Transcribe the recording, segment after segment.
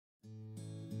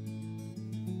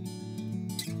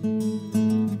Y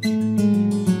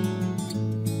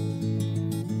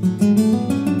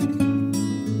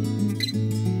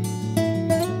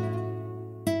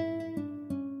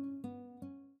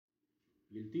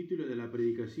el título de la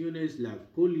predicación es La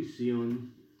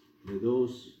colisión de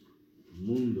dos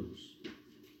mundos.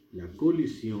 La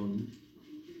colisión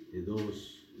de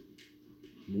dos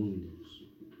mundos.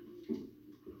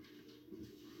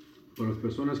 Para las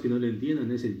personas que no lo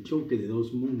entiendan, es el choque de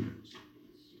dos mundos.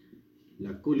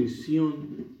 La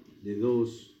colisión de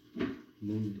dos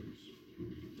mundos.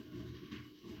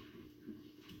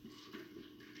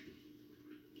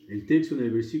 El texto en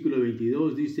el versículo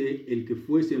 22 dice: el que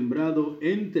fue sembrado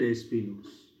entre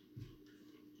espinos.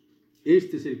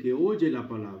 Este es el que oye la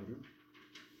palabra,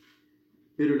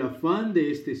 pero el afán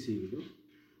de este siglo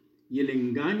y el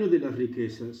engaño de las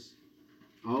riquezas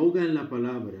ahogan la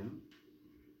palabra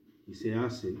y se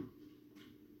hace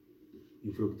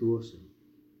infructuosa.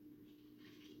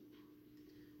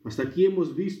 Hasta aquí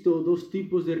hemos visto dos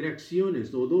tipos de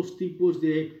reacciones o dos tipos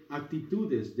de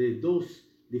actitudes de dos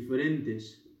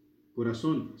diferentes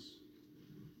corazones.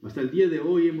 Hasta el día de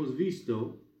hoy hemos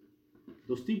visto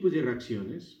dos tipos de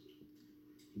reacciones,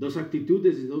 dos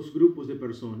actitudes de dos grupos de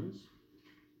personas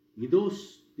y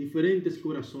dos diferentes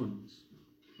corazones.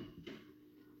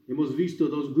 Hemos visto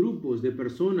dos grupos de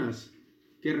personas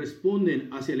que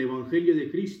responden hacia el Evangelio de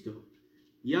Cristo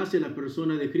y hacia la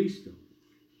persona de Cristo.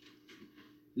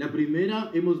 La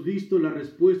primera, hemos visto la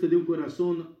respuesta de un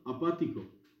corazón apático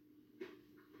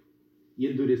y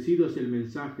endurecido hacia el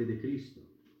mensaje de Cristo,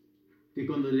 que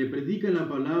cuando le predican la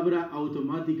palabra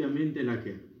automáticamente la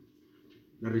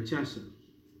rechaza,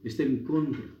 está en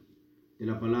contra de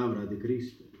la palabra de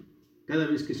Cristo. Cada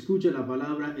vez que escucha la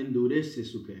palabra endurece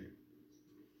su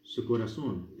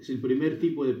corazón. Es el primer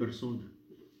tipo de persona.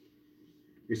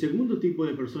 El segundo tipo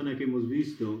de persona que hemos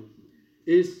visto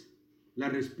es la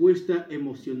respuesta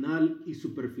emocional y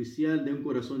superficial de un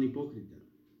corazón hipócrita,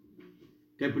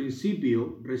 que al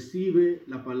principio recibe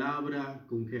la palabra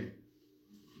 ¿con qué?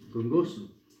 Con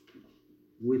gozo.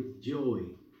 With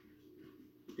joy.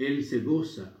 Él se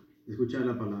goza de escuchar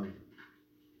la palabra.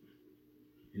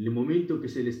 En el momento que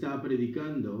se le está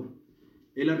predicando,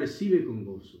 él la recibe con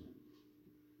gozo.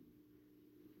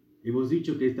 Hemos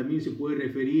dicho que también se puede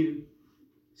referir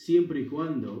siempre y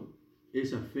cuando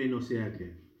esa fe no sea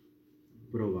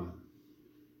probada.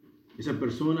 Esa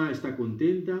persona está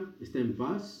contenta, está en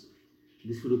paz,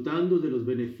 disfrutando de los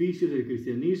beneficios del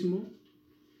cristianismo,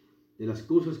 de las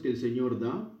cosas que el Señor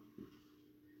da,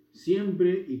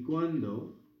 siempre y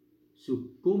cuando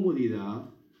su comodidad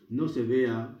no se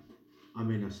vea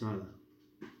amenazada.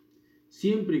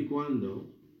 Siempre y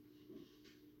cuando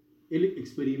él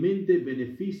experimente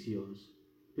beneficios,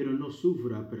 pero no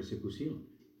sufra persecución.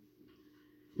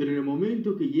 Pero en el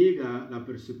momento que llega la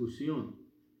persecución,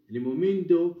 en el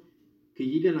momento que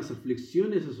llegan las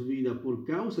aflicciones a su vida por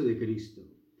causa de Cristo,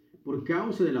 por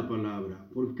causa de la palabra,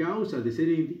 por causa de ser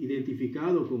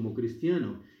identificado como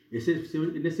cristiano, es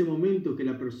en ese momento que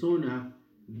la persona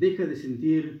deja de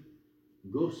sentir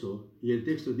gozo, y el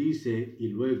texto dice, y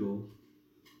luego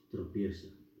tropieza.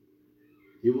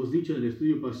 Y hemos dicho en el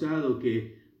estudio pasado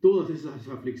que todas esas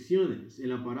aflicciones en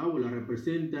la parábola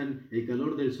representan el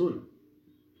calor del sol.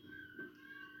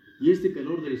 Y este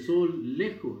calor del sol,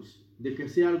 lejos de que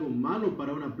sea algo malo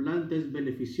para una planta, es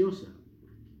beneficiosa.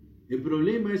 El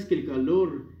problema es que el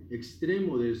calor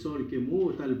extremo del sol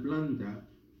quemó tal planta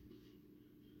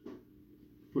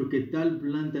porque tal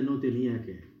planta no tenía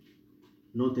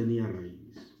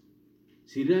raíz.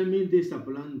 Si realmente esta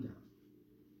planta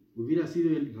hubiera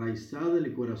sido enraizada en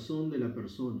el corazón de la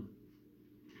persona,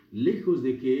 lejos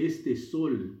de que este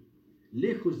sol,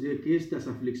 lejos de que estas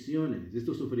aflicciones,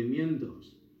 estos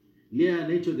sufrimientos, le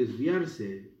han hecho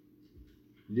desviarse,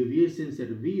 le hubiesen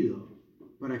servido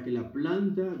para que la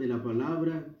planta de la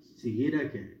palabra siguiera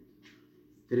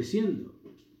creciendo.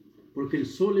 Porque el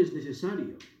sol es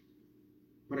necesario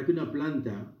para que una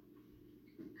planta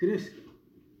crezca.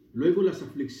 Luego las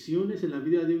aflicciones en la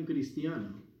vida de un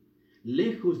cristiano,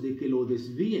 lejos de que lo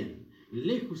desvíen,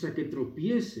 lejos a que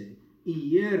tropiece y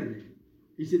hierre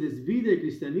y se desvíe del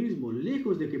cristianismo,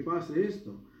 lejos de que pase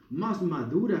esto, más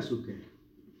madura su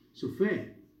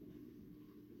fe.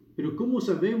 Pero ¿cómo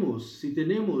sabemos si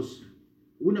tenemos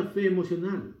una fe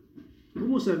emocional?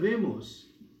 ¿Cómo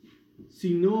sabemos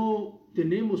si no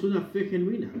tenemos una fe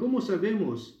genuina? ¿Cómo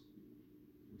sabemos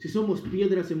si somos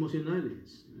piedras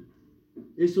emocionales?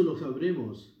 Eso lo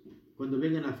sabremos cuando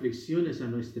vengan aflicciones a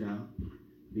nuestra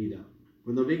vida,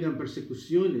 cuando vengan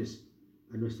persecuciones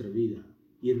a nuestra vida.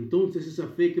 Y entonces esa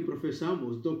fe que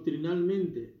profesamos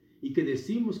doctrinalmente y que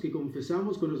decimos que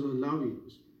confesamos con nuestros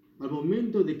labios, al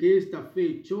momento de que esta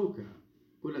fe choca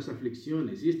con las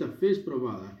aflicciones y esta fe es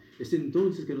probada, es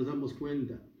entonces que nos damos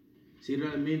cuenta si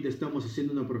realmente estamos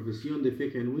haciendo una profesión de fe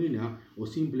genuina o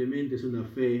simplemente es una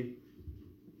fe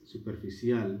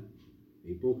superficial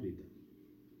e hipócrita.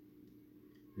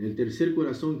 El tercer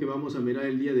corazón que vamos a mirar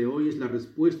el día de hoy es la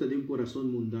respuesta de un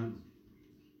corazón mundano.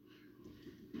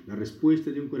 La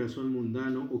respuesta de un corazón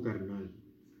mundano o carnal.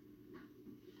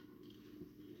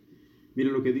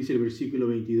 Mira lo que dice el versículo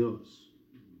 22.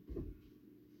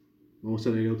 Vamos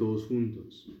a leerlo todos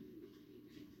juntos.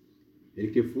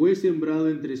 El que fue sembrado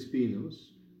entre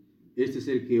espinos, este es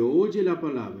el que oye la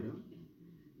palabra,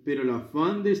 pero el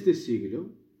afán de este siglo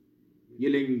y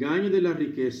el engaño de las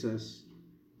riquezas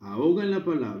ahogan la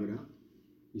palabra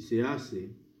y se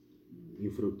hace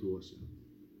infructuosa.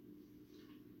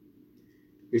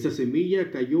 Esta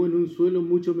semilla cayó en un suelo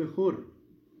mucho mejor.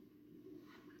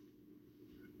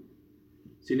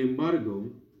 Sin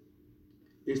embargo,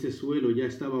 este suelo ya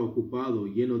estaba ocupado,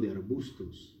 lleno de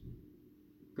arbustos,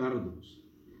 cardos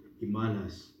y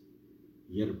malas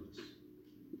hierbas.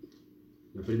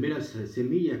 La primera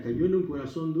semilla cayó en un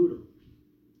corazón duro.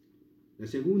 La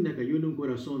segunda cayó en un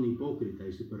corazón hipócrita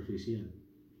y superficial.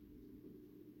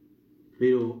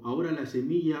 Pero ahora la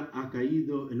semilla ha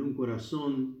caído en un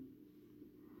corazón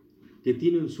que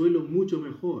tiene un suelo mucho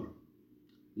mejor.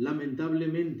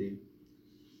 Lamentablemente,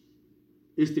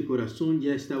 este corazón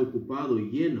ya está ocupado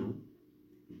y lleno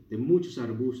de muchos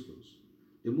arbustos,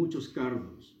 de muchos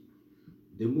cardos,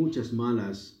 de muchas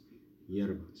malas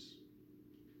hierbas.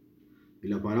 Y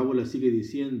la parábola sigue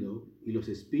diciendo, y los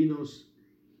espinos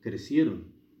crecieron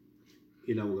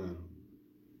y la ahogaron.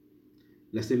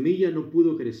 La semilla no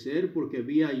pudo crecer porque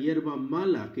había hierba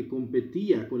mala que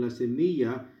competía con la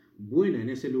semilla buena en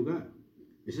ese lugar.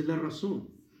 Esa es la razón.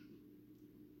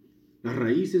 Las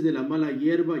raíces de la mala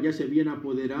hierba ya se habían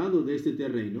apoderado de este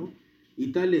terreno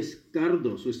y tales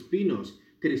cardos o espinos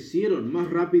crecieron más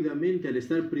rápidamente al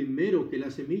estar primero que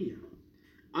la semilla.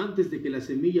 Antes de que la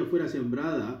semilla fuera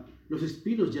sembrada, los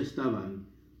espinos ya estaban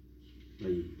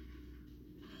allí.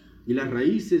 Y las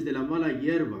raíces de la mala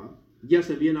hierba ya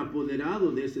se habían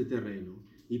apoderado de ese terreno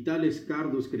y tales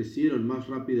cardos crecieron más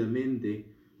rápidamente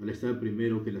al estar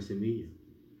primero que la semilla.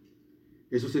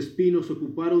 Esos espinos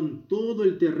ocuparon todo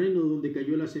el terreno donde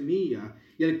cayó la semilla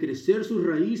y al crecer sus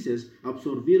raíces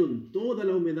absorbieron toda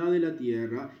la humedad de la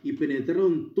tierra y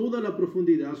penetraron toda la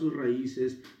profundidad de sus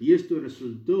raíces y esto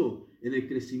resultó en el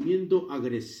crecimiento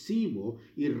agresivo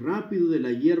y rápido de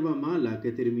la hierba mala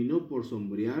que terminó por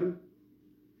sombrear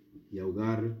y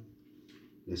ahogar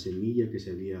la semilla que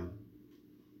se había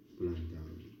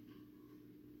plantado.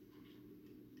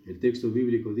 El texto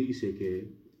bíblico dice que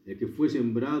el que fue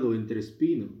sembrado entre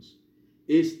espinos,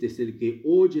 este es el que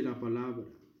oye la palabra,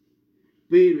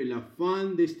 pero el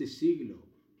afán de este siglo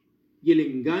y el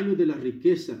engaño de las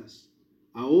riquezas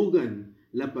ahogan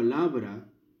la palabra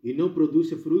y no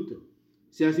produce fruto,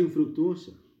 se hace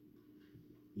infructuosa.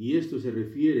 Y esto se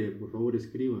refiere, por favor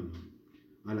escríbanlo,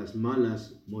 a las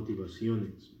malas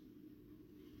motivaciones.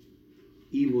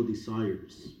 Evil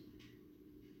desires,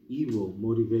 evil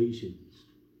motivations.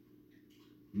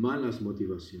 Malas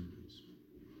motivaciones.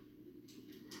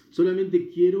 Solamente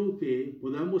quiero que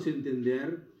podamos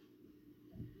entender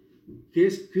que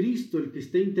es Cristo el que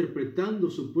está interpretando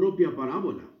su propia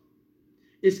parábola.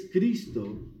 Es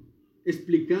Cristo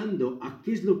explicando a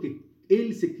qué es lo que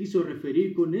Él se quiso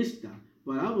referir con esta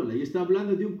parábola. Y está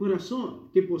hablando de un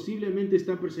corazón que posiblemente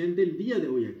está presente el día de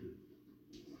hoy aquí.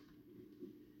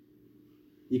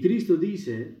 Y Cristo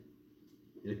dice,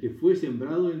 el que fue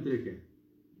sembrado entre ¿qué?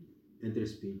 Entre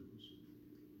espinos.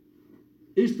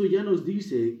 Esto ya nos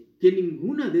dice que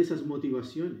ninguna de esas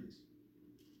motivaciones,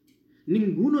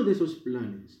 ninguno de esos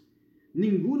planes,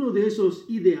 ninguno de esos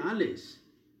ideales,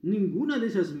 ninguna de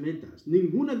esas metas,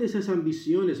 ninguna de esas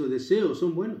ambiciones o deseos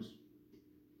son buenos.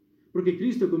 Porque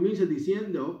Cristo comienza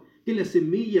diciendo que la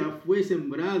semilla fue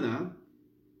sembrada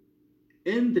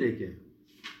entre ¿qué?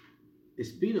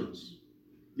 Espinos.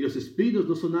 Y los espinos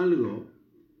no son algo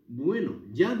bueno.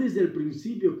 Ya desde el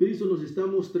principio Cristo nos está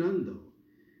mostrando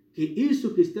que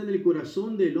eso que está en el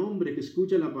corazón del hombre que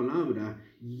escucha la palabra,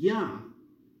 ya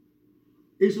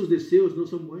esos deseos no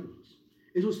son buenos.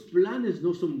 Esos planes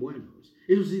no son buenos.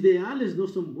 Esos ideales no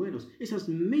son buenos. Esas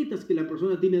metas que la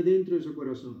persona tiene dentro de su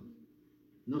corazón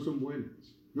no son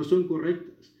buenas, no son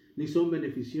correctas, ni son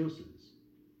beneficiosas.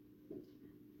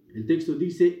 El texto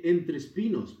dice entre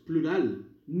espinos, plural,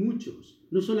 muchos,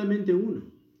 no solamente uno.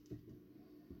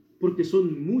 Porque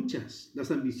son muchas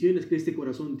las ambiciones que este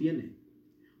corazón tiene.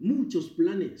 Muchos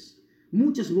planes,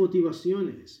 muchas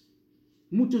motivaciones,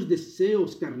 muchos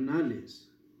deseos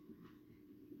carnales.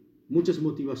 muchas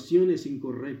motivaciones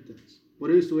incorrectas.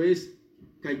 Por eso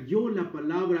cayó la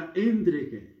palabra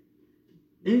entre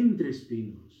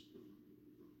espinos.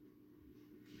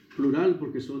 Plural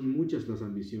porque son muchas las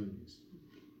ambiciones,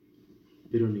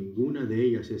 pero ninguna de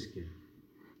ellas es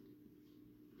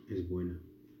buena.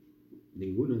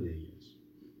 Ninguna de ellas.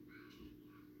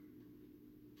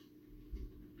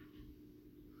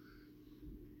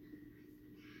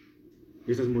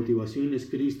 Estas motivaciones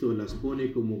Cristo las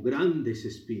pone como grandes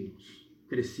espinos.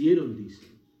 Crecieron, dice.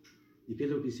 ¿Y qué es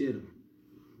lo que hicieron?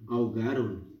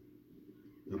 Ahogaron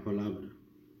la palabra.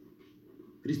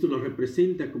 Cristo los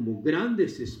representa como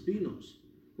grandes espinos.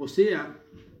 O sea,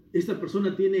 esta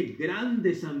persona tiene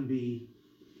grandes ambiciones.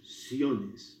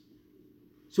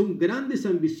 Son grandes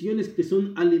ambiciones que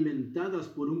son alimentadas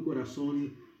por un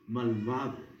corazón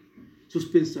malvado. Sus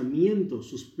pensamientos,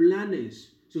 sus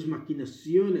planes, sus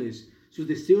maquinaciones, sus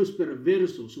deseos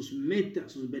perversos, sus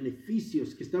metas, sus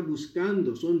beneficios que está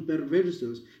buscando son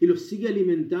perversos y los sigue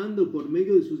alimentando por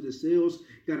medio de sus deseos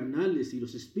carnales, y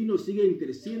los espinos siguen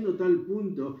creciendo a tal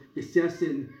punto que se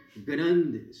hacen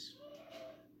grandes.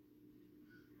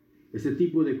 Este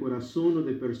tipo de corazón o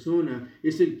de persona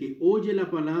es el que oye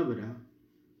la palabra,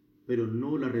 pero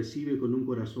no la recibe con un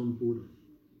corazón puro.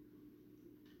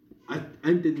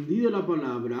 Ha entendido la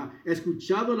palabra, ha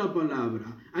escuchado la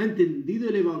palabra, ha entendido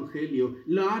el evangelio,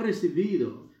 la ha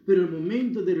recibido, pero al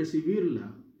momento de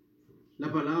recibirla,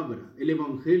 la palabra, el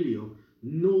evangelio,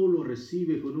 no lo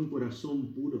recibe con un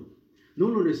corazón puro, no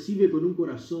lo recibe con un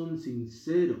corazón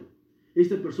sincero.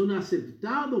 Esta persona ha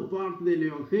aceptado parte del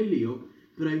evangelio,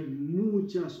 pero hay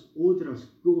muchas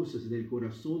otras cosas del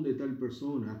corazón de tal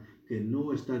persona que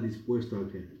no está dispuesto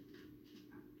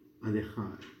a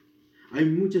dejar. Hay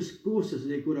muchas cosas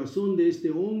en el corazón de este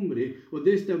hombre o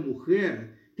de esta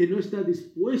mujer que no está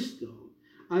dispuesto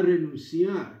a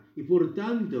renunciar. Y por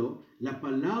tanto, la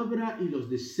palabra y los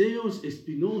deseos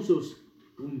espinosos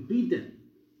compiten,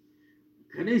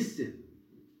 crecen.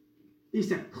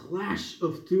 Es a clash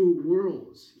of two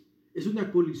worlds. Es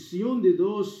una colisión de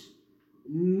dos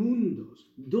mundos,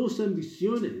 dos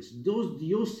ambiciones, dos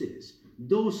dioses,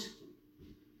 dos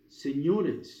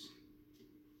señores.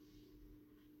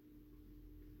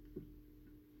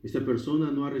 Esta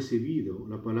persona no ha recibido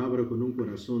la palabra con un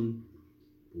corazón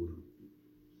puro.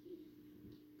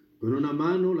 Con una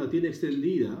mano la tiene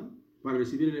extendida para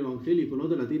recibir el evangelio y con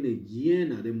otra la tiene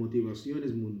llena de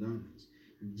motivaciones mundanas,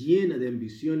 llena de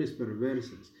ambiciones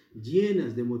perversas,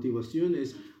 llenas de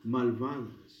motivaciones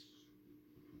malvadas.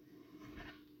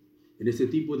 En este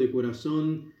tipo de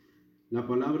corazón, la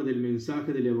palabra del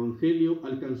mensaje del evangelio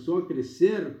alcanzó a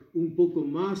crecer un poco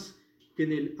más que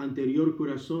en el anterior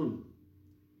corazón.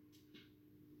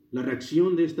 La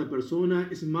reacción de esta persona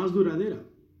es más duradera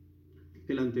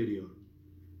que la anterior.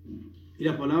 Y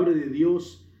la palabra de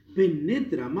Dios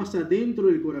penetra más adentro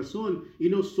del corazón y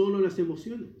no solo las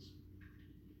emociones.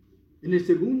 En el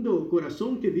segundo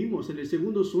corazón que vimos, en el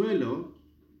segundo suelo,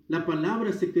 la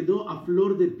palabra se quedó a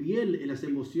flor de piel en las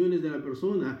emociones de la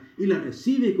persona y la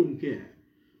recibe ¿con qué?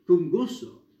 Con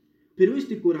gozo. Pero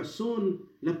este corazón,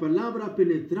 la palabra ha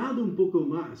penetrado un poco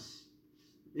más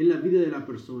en la vida de la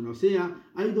persona. O sea,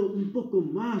 ha ido un poco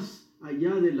más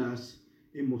allá de las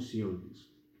emociones.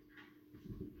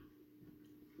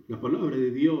 La palabra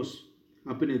de Dios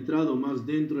ha penetrado más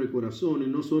dentro del corazón y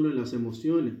no solo en las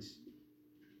emociones.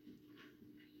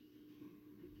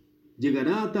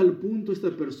 Llegará a tal punto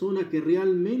esta persona que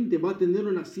realmente va a tener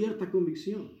una cierta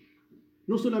convicción.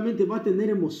 No solamente va a tener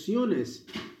emociones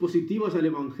positivas al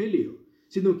evangelio,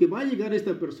 sino que va a llegar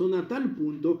esta persona a tal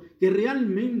punto que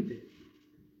realmente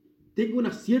tengo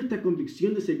una cierta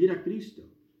convicción de seguir a Cristo,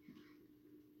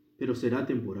 pero será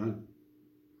temporal,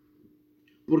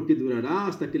 porque durará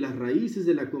hasta que las raíces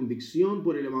de la convicción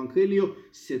por el evangelio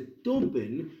se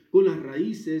topen con las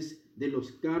raíces de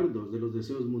los cardos, de los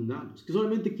deseos mundanos. Que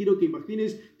solamente quiero que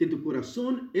imagines que tu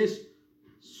corazón es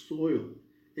suelo.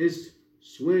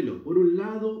 Por un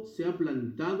lado se ha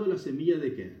plantado la semilla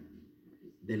 ¿de qué?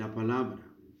 De la palabra,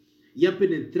 y ha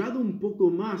penetrado un poco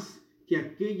más que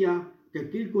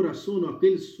aquel corazón o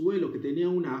aquel suelo que tenía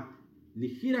una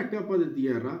ligera capa de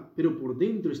tierra, pero por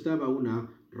dentro estaba una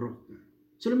roca.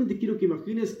 Solamente quiero que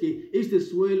imagines que este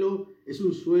suelo es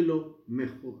un suelo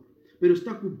mejor, pero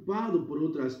está ocupado por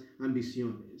otras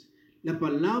ambiciones. La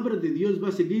palabra de Dios va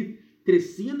a seguir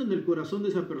creciendo en el corazón de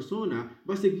esa persona,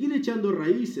 va a seguir echando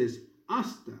raíces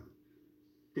hasta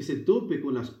que se tope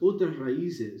con las otras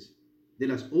raíces de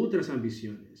las otras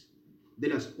ambiciones, de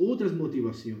las otras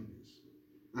motivaciones.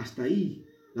 Hasta ahí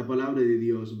la palabra de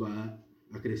Dios va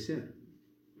a crecer.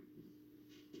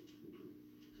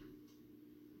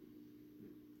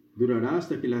 Durará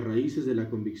hasta que las raíces de la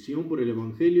convicción por el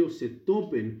Evangelio se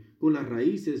topen con las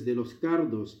raíces de los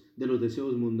cardos de los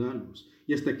deseos mundanos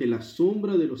y hasta que la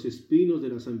sombra de los espinos de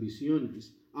las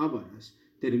ambiciones ávaras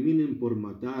terminen por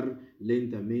matar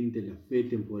lentamente la fe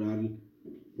temporal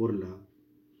por la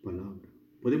palabra.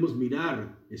 Podemos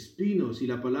mirar espinos y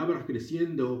la palabra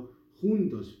creciendo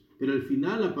juntos, pero al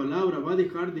final la palabra va a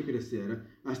dejar de crecer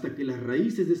hasta que las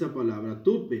raíces de esa palabra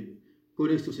topen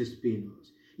con estos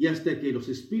espinos y hasta que los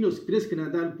espinos crezcan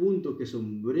a tal punto que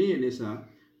sombreen esa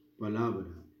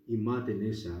palabra y maten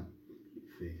esa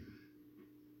fe.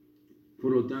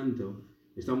 Por lo tanto,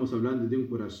 estamos hablando de un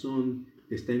corazón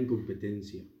que está en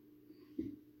competencia.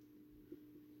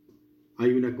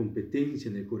 Hay una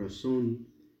competencia en el corazón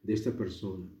de esta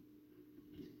persona.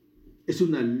 Es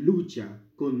una lucha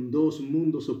con dos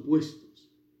mundos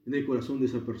opuestos en el corazón de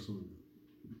esa persona.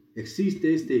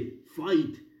 Existe este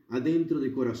fight adentro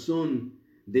del corazón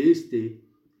de este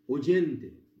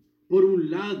oyente. Por un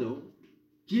lado,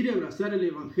 quiere abrazar el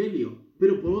Evangelio,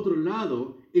 pero por otro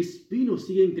lado, espinos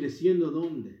siguen creciendo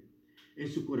 ¿dónde? En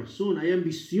su corazón. Hay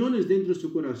ambiciones dentro de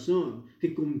su corazón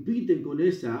que compiten con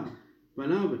esa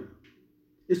palabra.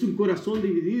 Es un corazón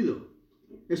dividido.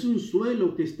 Es un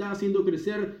suelo que está haciendo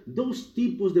crecer dos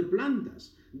tipos de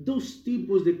plantas, dos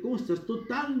tipos de cosas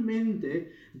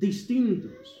totalmente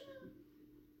distintos.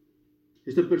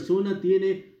 Esta persona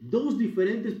tiene dos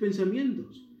diferentes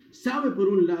pensamientos. Sabe por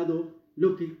un lado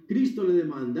lo que Cristo le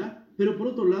demanda, pero por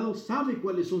otro lado sabe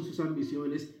cuáles son sus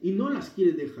ambiciones y no las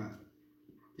quiere dejar.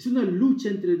 Es una lucha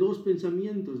entre dos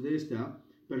pensamientos de esta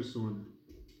persona.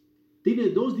 Tiene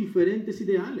dos diferentes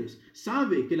ideales.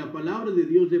 Sabe que la palabra de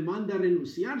Dios le manda a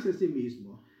renunciarse a sí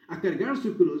mismo, a cargar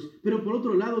su cruz, pero por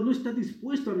otro lado no está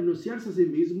dispuesto a renunciarse a sí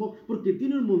mismo porque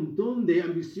tiene un montón de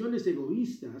ambiciones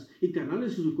egoístas y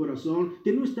carnales en su corazón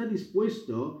que no está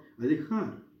dispuesto a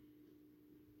dejar.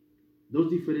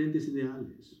 Dos diferentes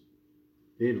ideales.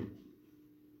 Pero,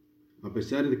 a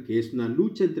pesar de que es una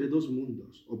lucha entre dos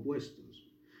mundos opuestos,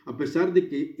 a pesar de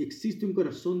que existe un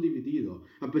corazón dividido,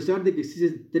 a pesar de que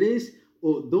existen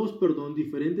dos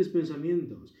diferentes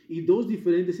pensamientos y dos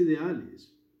diferentes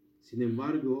ideales, sin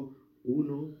embargo,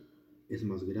 uno es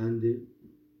más grande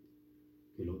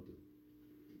que el otro.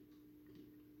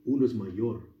 Uno es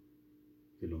mayor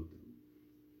que el otro.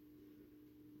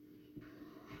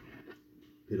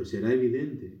 Pero será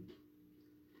evidente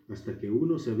hasta que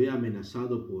uno se vea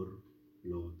amenazado por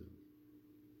lo otro.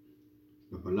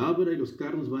 La palabra y los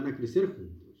cardos van a crecer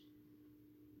juntos.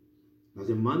 Las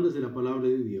demandas de la palabra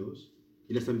de Dios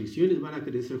y las ambiciones van a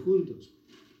crecer juntos.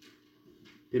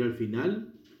 Pero al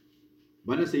final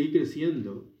van a seguir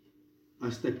creciendo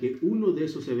hasta que uno de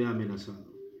esos se vea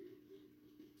amenazado.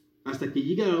 Hasta que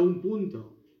llegue a un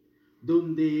punto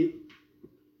donde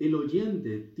el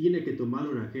oyente tiene que tomar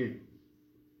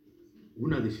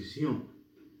una decisión.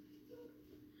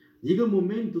 Llega un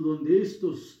momento donde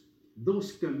estos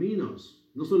dos caminos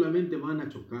no solamente van a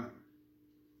chocar,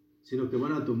 sino que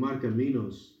van a tomar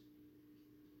caminos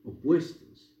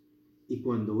opuestos. Y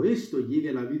cuando esto llegue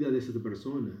a la vida de esa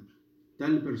persona,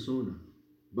 tal persona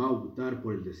va a optar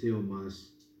por el deseo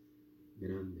más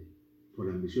grande, por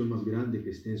la ambición más grande que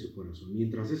esté en su corazón.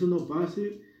 Mientras eso no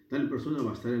pase, tal persona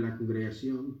va a estar en la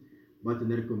congregación, va a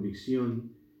tener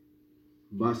convicción,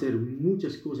 va a hacer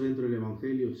muchas cosas dentro del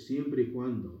Evangelio siempre y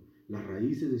cuando las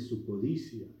raíces de su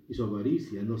codicia y su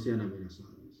avaricia no sean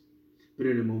amenazadas.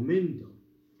 Pero en el momento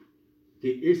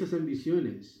que esas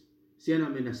ambiciones sean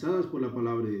amenazadas por la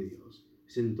palabra de Dios,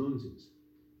 es entonces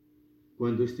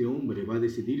cuando este hombre va a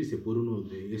decidirse por uno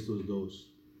de estos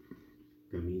dos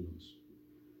caminos.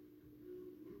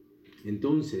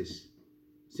 Entonces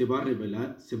se va a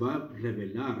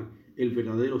revelar el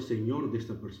verdadero Señor de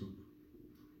esta persona.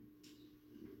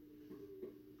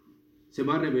 Se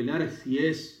va a revelar si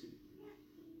es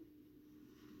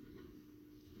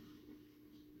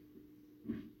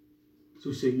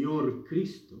su Señor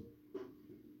Cristo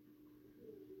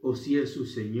o si es su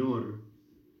Señor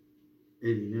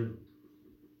el dinero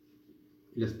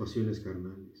y las pasiones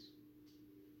carnales.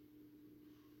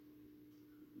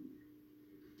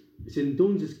 Es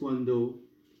entonces cuando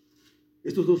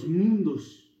estos dos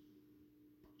mundos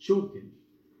choquen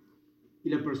y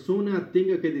la persona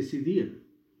tenga que decidir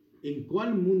en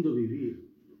cuál mundo vivir.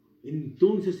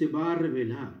 Entonces se va a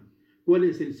revelar cuál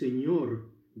es el Señor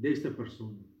de esta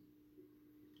persona.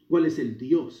 ¿Cuál es el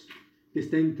Dios que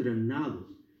está entrenado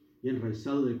y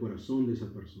enraizado en el corazón de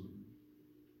esa persona?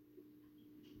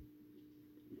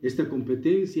 Esta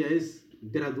competencia es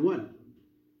gradual,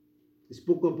 es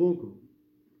poco a poco,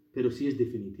 pero sí es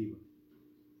definitiva.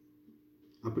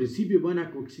 A principio van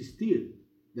a coexistir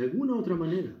de alguna u otra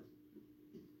manera,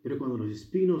 Pero cuando los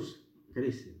espinos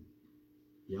crecen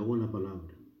y aguan la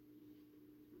palabra,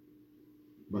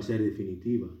 va a ser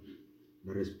definitiva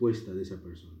la respuesta de esa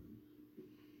persona.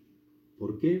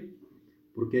 ¿Por qué?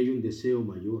 Porque hay un deseo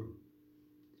mayor,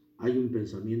 hay un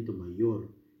pensamiento mayor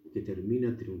que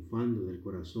termina triunfando del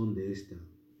corazón de esta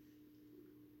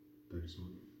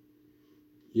persona.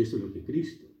 Y eso es lo que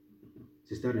Cristo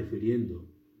se está refiriendo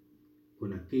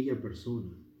con aquella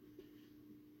persona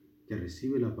que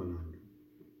recibe la palabra,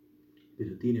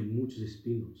 pero tiene muchos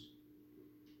espinos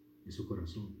en su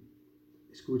corazón.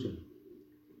 Escúchalo.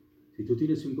 Si tú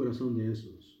tienes un corazón de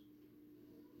esos,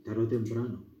 tarde o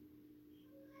temprano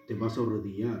te vas a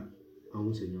arrodillar a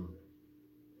un Señor.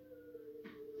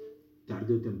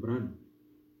 Tarde o temprano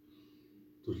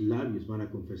tus labios van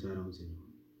a confesar a un Señor.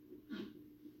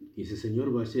 Y ese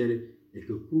Señor va a ser el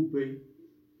que ocupe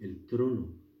el trono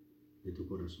de tu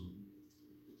corazón.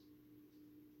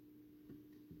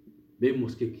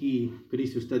 Vemos que aquí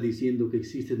Cristo está diciendo que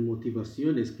existen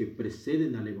motivaciones que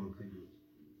preceden al Evangelio.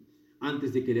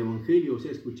 Antes de que el Evangelio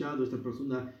sea escuchado, esta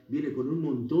persona viene con un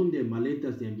montón de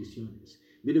maletas de ambiciones.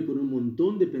 Viene con un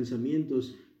montón de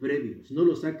pensamientos previos. No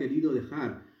los ha querido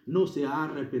dejar. No se ha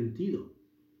arrepentido.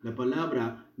 La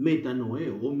palabra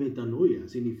metanoeo o metanoia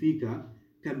significa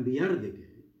cambiar de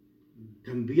qué?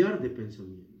 Cambiar de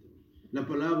pensamiento. La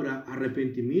palabra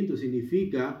arrepentimiento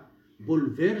significa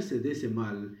volverse de ese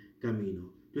mal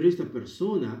camino. Pero esta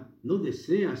persona no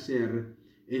desea hacer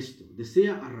esto.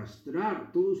 Desea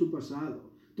arrastrar todo su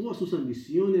pasado, todas sus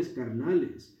ambiciones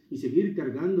carnales y seguir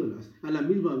cargándolas a la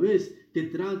misma vez que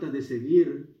trata de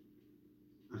seguir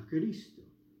a Cristo.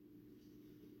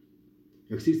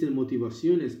 Existen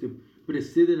motivaciones que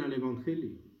preceden al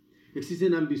Evangelio.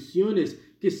 Existen ambiciones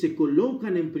que se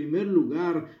colocan en primer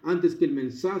lugar antes que el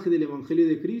mensaje del Evangelio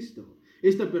de Cristo.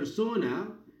 Esta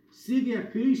persona sigue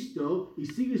a Cristo y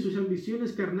sigue sus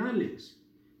ambiciones carnales,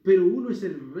 pero uno es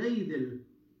el rey del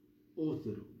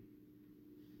otro.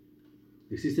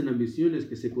 Existen ambiciones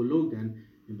que se colocan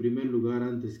en primer lugar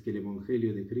antes que el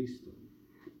Evangelio de Cristo.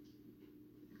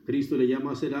 Cristo le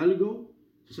llama a hacer algo,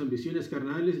 sus ambiciones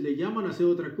carnales le llaman a hacer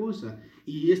otra cosa.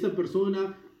 Y esta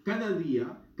persona cada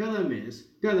día, cada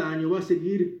mes, cada año va a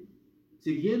seguir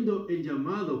siguiendo el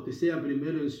llamado que sea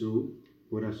primero en su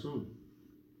corazón.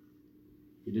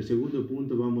 Y en el segundo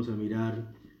punto vamos a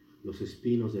mirar los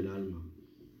espinos del alma.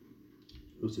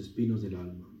 Los espinos del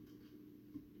alma.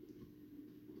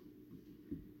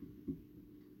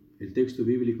 El texto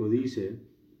bíblico dice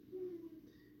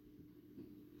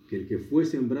que el que fue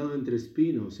sembrado entre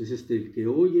espinos es el que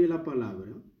oye la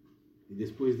palabra, y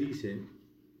después dice,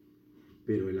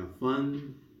 pero el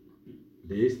afán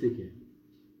de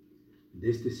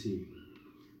este siglo.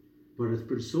 Para las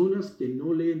personas que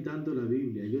no leen tanto la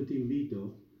Biblia, yo te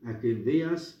invito a que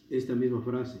veas esta misma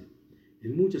frase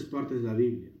en muchas partes de la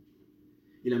Biblia.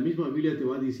 Y la misma Biblia te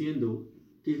va diciendo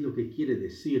qué es lo que quiere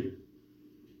decir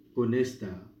con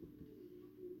esta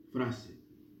frase.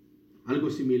 Algo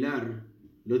similar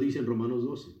lo dice en Romanos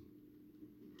 12.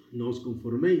 No os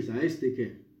conforméis a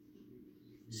este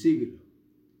siglo.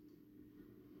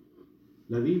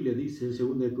 La Biblia dice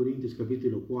en 2 Corintios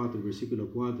capítulo 4, versículo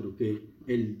 4, que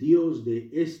el Dios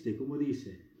de ¿cómo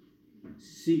dice?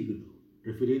 Siglo,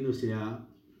 refiriéndose a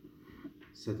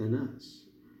Satanás.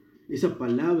 Esa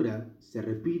palabra se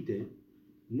repite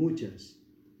muchas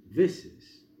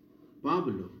veces.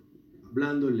 Pablo,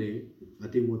 hablándole a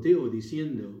Timoteo,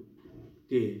 diciendo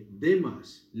que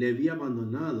Demas le había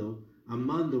abandonado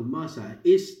amando más a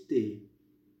este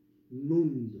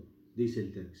mundo, dice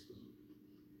el texto.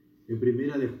 En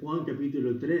primera de Juan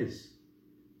capítulo 3,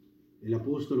 el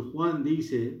apóstol Juan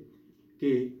dice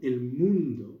que el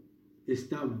mundo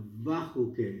está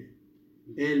bajo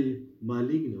el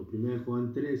maligno. Primera de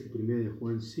Juan 3 y primera de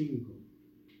Juan 5.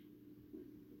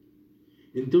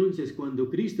 Entonces, cuando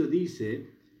Cristo dice,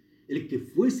 el que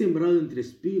fue sembrado entre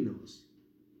espinos,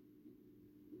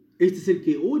 este es el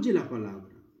que oye la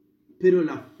palabra, pero el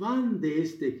afán de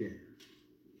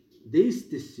de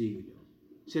este siglo,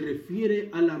 se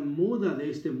refiere a la moda de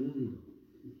este mundo,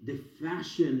 the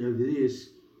fashion of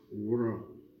this world,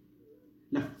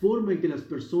 la forma en que las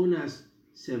personas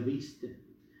se visten,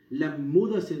 la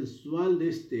moda sensual de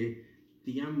este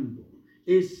tiempo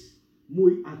es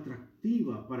muy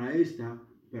atractiva para esta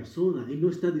persona y no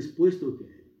está dispuesto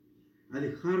a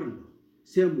dejarlo,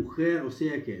 sea mujer o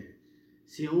sea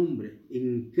sea hombre.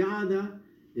 En cada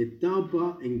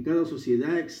etapa, en cada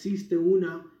sociedad existe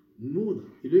una moda.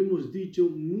 Y lo hemos dicho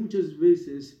muchas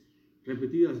veces,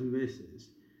 repetidas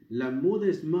veces. La moda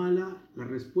es mala, la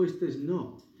respuesta es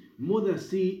no. Moda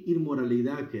sí,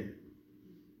 inmoralidad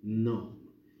no.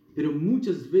 Pero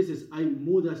muchas veces hay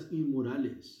modas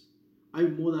inmorales,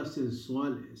 hay modas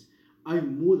sensuales, hay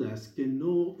modas que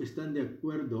no están de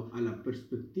acuerdo a la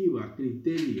perspectiva,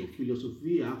 criterio,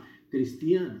 filosofía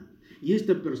cristiana. Y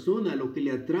esta persona lo que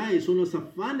le atrae son los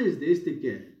afanes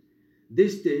de de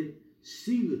este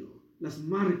siglo, las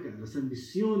marcas, las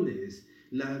ambiciones,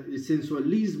 el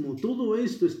sensualismo, todo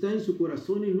esto está en su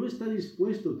corazón y no está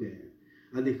dispuesto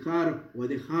a dejar o a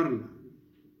dejarla.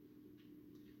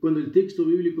 Cuando el texto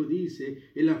bíblico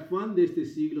dice el afán de este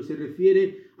siglo, se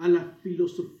refiere a la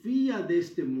filosofía de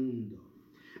este mundo,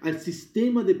 al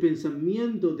sistema de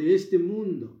pensamiento de este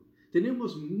mundo.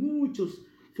 Tenemos muchas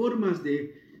formas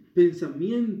de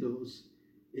pensamientos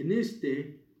en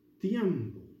este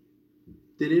tiempo.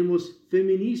 Tenemos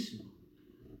feminismo,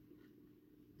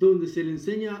 donde se le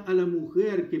enseña a la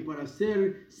mujer que para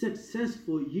ser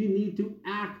successful you need to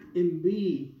act and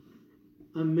be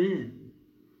a man.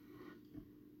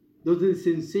 Donde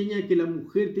se enseña que la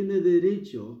mujer tiene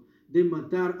derecho de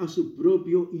matar a su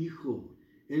propio hijo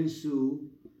en su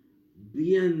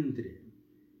vientre.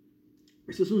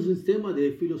 Eso es un sistema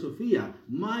de filosofía.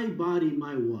 My body,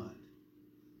 my what?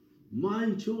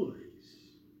 My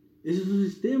choice. Eso es un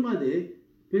sistema de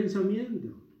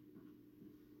pensamiento.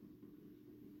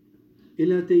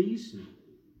 El ateísmo,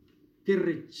 que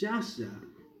rechaza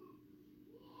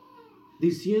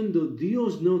diciendo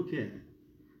Dios no quiere.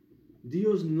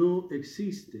 Dios no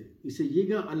existe y se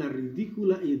llega a la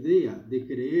ridícula idea de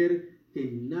creer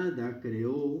que nada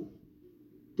creó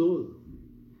todo.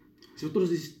 Es otro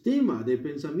sistema de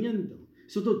pensamiento,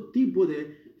 es otro tipo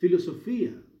de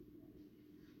filosofía.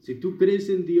 Si tú crees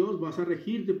en Dios, vas a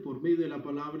regirte por medio de la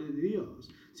palabra de Dios.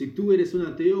 Si tú eres un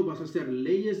ateo, vas a hacer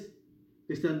leyes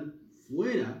que están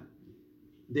fuera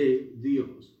de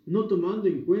Dios, no tomando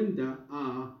en cuenta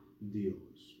a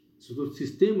Dios. Es otro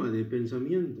sistema de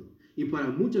pensamiento. Y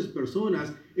para muchas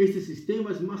personas, este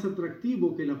sistema es más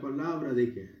atractivo que la palabra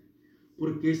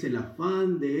porque es el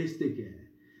afán de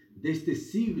este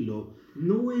siglo.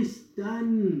 No es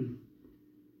tan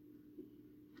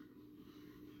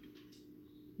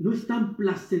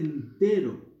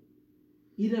placentero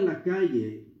ir a la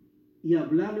calle y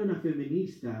hablarle a una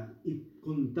feminista y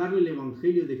contarle el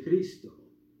evangelio de Cristo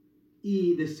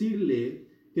y decirle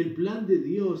que el plan de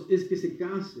Dios es que se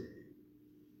case,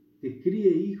 que críe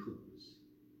hijos,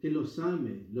 que los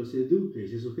ame, los eduque y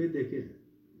se sujete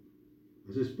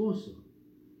a su esposo.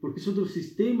 Porque es otro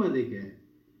sistema de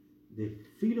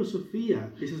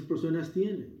filosofía que esas personas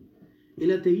tienen.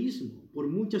 El ateísmo, por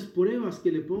muchas pruebas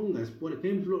que le pongas, por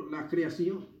ejemplo, la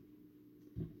creación.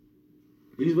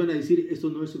 Ellos van a decir, esto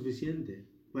no es suficiente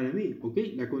para mí. Ok,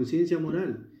 la conciencia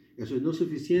moral, eso no es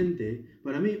suficiente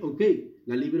para mí. Ok,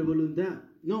 la libre voluntad.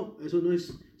 No, eso no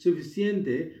es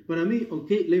suficiente para mí.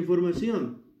 Ok, la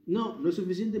información. No, no es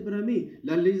suficiente para mí.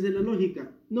 Las leyes de la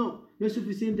lógica. No, no es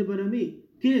suficiente para mí.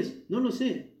 ¿Qué es? No lo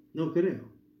sé. No creo.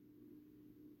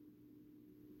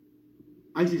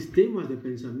 Hay sistemas de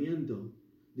pensamiento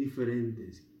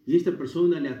diferentes. Y a esta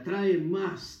persona le atrae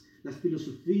más las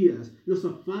filosofías, los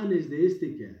afanes de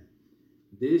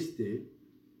este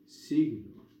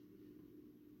siglo.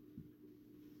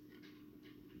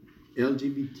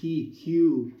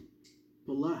 LGBTQ+,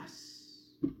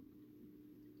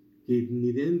 que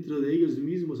ni dentro de ellos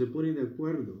mismos se ponen de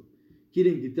acuerdo.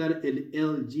 Quieren quitar el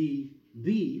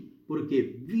LGB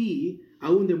porque B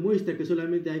aún demuestra que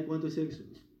solamente hay ¿cuántos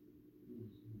sexos?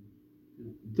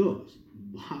 2.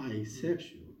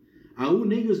 Bisexual.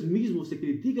 Aún ellos mismos se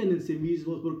critican en sí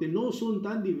mismos porque no son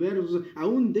tan diversos,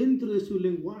 aún dentro de su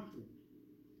lenguaje.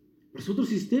 Es otro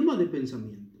sistema de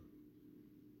pensamiento.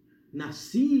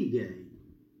 Nací gay.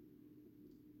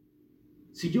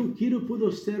 Si yo quiero,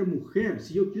 puedo ser mujer.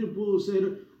 Si yo quiero, puedo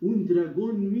ser un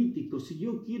dragón mítico. Si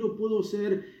yo quiero, puedo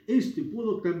ser esto y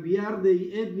puedo cambiar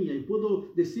de etnia y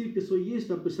puedo decir que soy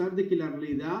esto a pesar de que la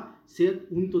realidad sea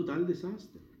un total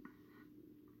desastre.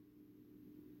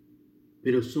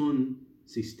 Pero son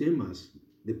sistemas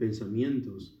de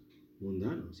pensamientos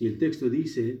mundanos. Y el texto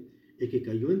dice, el que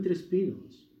cayó entre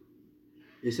espinos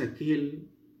es aquel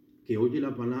que oye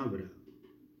la palabra,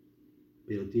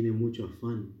 pero tiene mucho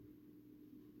afán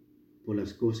por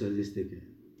las cosas de este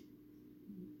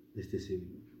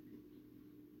siglo.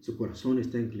 Su corazón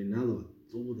está inclinado a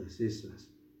todas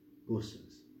esas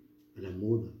cosas, a la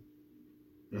moda,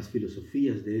 a las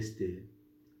filosofías de este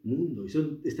mundo.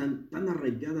 Y están tan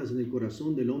arraigadas en el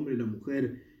corazón del hombre y la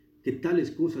mujer que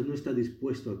tales cosas no está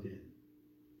dispuesto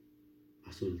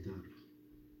a soltar.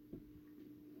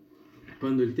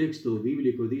 Cuando el texto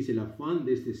bíblico dice el afán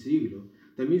de este siglo,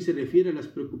 también se refiere a las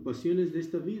preocupaciones de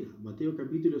esta vida. Mateo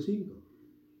capítulo 5.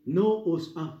 No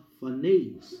os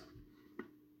afanéis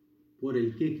por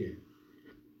el qué,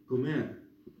 comer,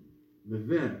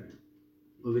 beber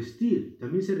o vestir.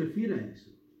 También se refiere a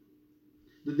eso.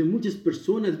 Donde muchas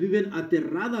personas viven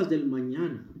aterradas del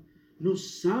mañana. No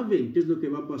saben qué es lo que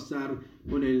va a pasar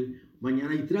con el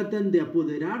mañana y tratan de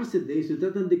apoderarse de eso,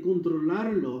 tratan de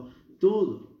controlarlo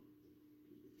todo.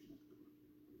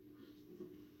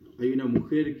 Hay una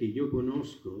mujer que yo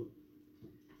conozco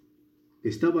que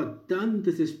estaba tan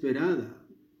desesperada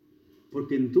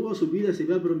porque en toda su vida se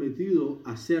había prometido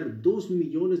hacer $2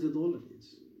 millones.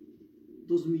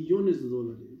 $2 millones.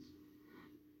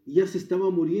 Y ya se estaba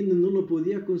muriendo y no lo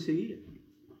podía conseguir.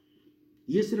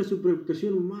 Y esa era su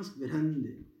preocupación más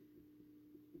grande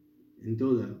en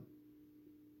toda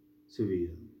su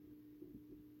vida.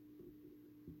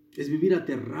 Es vivir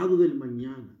aterrado del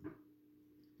mañana.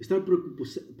 Estar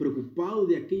preocupado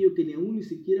de aquello que ni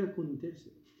siquiera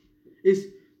acontece.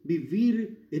 Es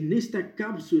vivir en esta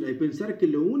cápsula y pensar que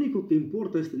lo único que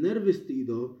importa es tener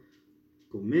vestido,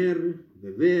 comer,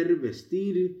 beber,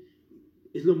 vestir.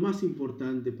 Es lo más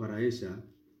importante para esa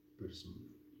persona.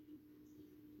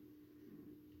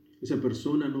 Esa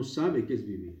persona no sabe qué es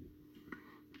vivir,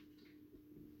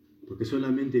 porque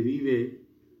solamente vive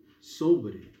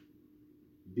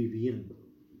sobreviviendo.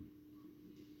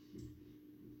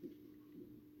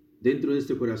 Dentro de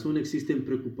este corazón existen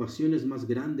preocupaciones más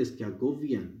grandes que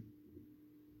agobian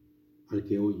al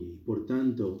que oye y por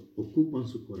tanto ocupan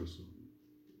su corazón.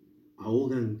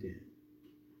 Ahogan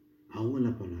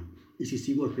la palabra. ¿Y si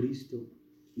sigo a Cristo?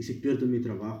 ¿Y si pierdo mi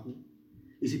trabajo?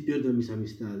 ¿Y si pierdo mis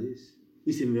amistades?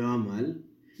 ¿Y si me va mal?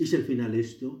 ¿Y si al final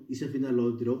esto? ¿Y si al final lo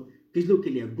otro? ¿Qué es lo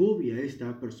que le agobia a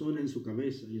esta persona en su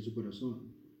cabeza y en su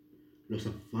corazón? Los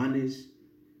afanes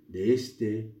de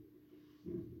este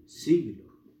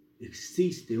siglo.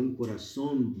 Existe un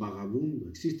corazón vagabundo,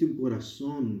 existe un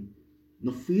corazón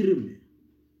no firme.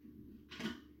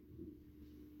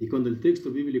 Y cuando el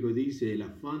texto bíblico dice el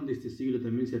afán de este siglo,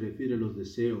 también se refiere a los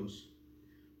deseos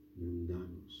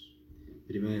mundanos.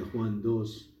 Primera de Juan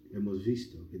 2 hemos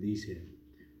visto que dice,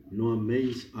 no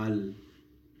améis al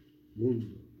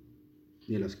mundo,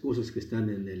 ni a las cosas que están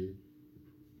en el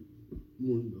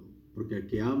mundo, porque el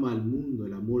que ama al mundo,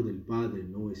 el amor del Padre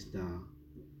no está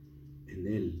en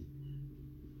él.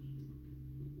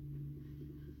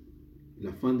 El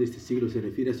afán de este siglo se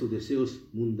refiere a esos deseos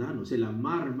mundanos, el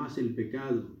amar más el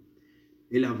pecado,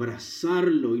 el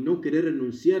abrazarlo y no querer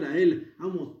renunciar a él.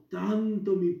 Amo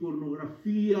tanto mi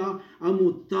pornografía,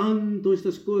 amo tanto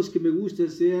estas cosas que me gusta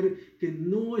hacer, que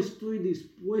no estoy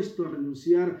dispuesto a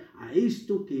renunciar a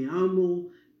esto que amo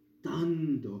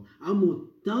tanto.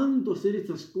 Amo tanto hacer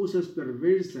estas cosas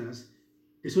perversas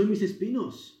que son mis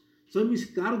espinos, son mis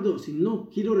cardos y no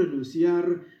quiero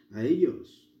renunciar a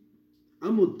ellos.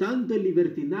 Amo tanto el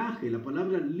libertinaje, la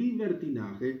palabra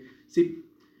libertinaje. Sí,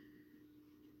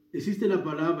 existe la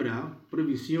palabra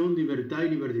prohibición, libertad y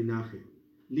libertinaje.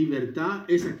 Libertad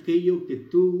es aquello que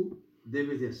tú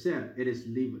debes de hacer, eres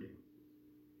libre.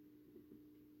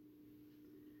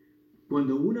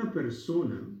 Cuando una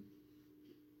persona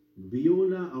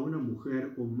viola a una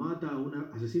mujer o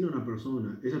asesina a una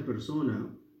persona, esa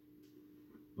persona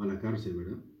va a la cárcel,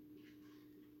 ¿verdad?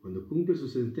 Cuando cumple su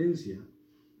sentencia,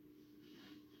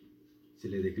 se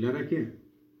le declara ¿qué?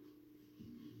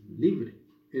 Libre.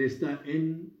 Él está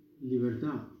en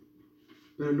libertad,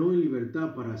 pero no en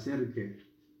libertad para hacer ¿qué?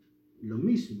 Lo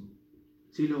mismo,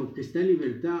 sino que está en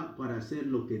libertad para hacer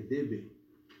lo que debe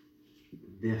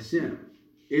de hacer.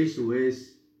 Eso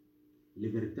es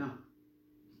libertad.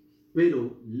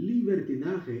 Pero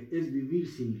libertinaje es vivir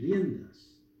sin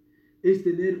riendas, es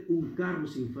tener un carro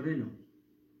sin freno,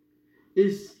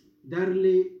 es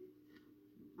darle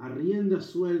a rienda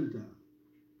suelta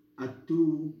a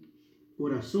tu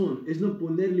corazón, es no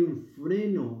ponerle un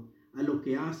freno a lo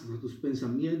que haces, a tus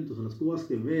pensamientos, a las cosas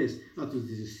que ves, a tus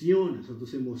decisiones, a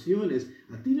tus emociones.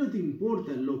 A ti no te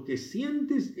importa lo que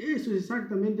sientes, eso es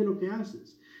exactamente lo que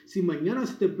haces. Si mañana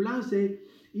se te place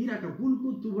ir a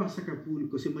Acapulco, tú vas a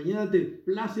Acapulco. Si mañana te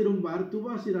place ir a un bar, tú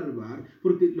vas a ir al bar.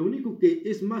 Porque lo único que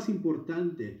es más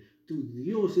importante, tu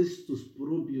Dios es tus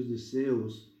propios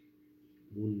deseos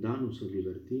mundanos o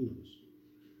libertinos.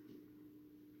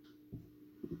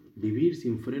 Vivir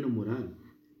sin freno moral,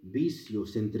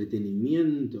 vicios,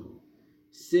 entretenimiento,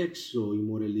 sexo,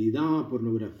 inmoralidad,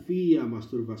 pornografía,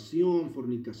 masturbación,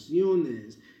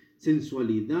 fornicaciones,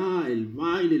 sensualidad, el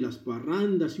baile, las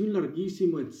parrandas y un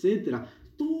larguísimo etcétera.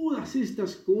 Todas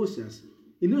estas cosas,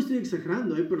 y no estoy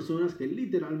exagerando, hay personas que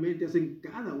literalmente hacen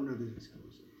cada una de esas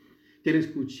cosas. Quieren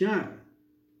escuchar,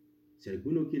 si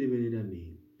alguno quiere venir a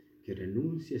mí, que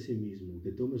renuncie a sí mismo,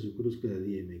 que tome su cruz cada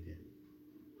día y me quede.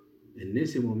 En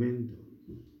ese momento,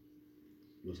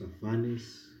 los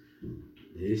afanes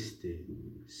de este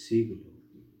siglo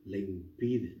le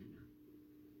impiden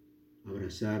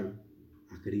abrazar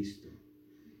a Cristo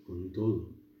con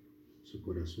todo su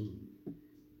corazón.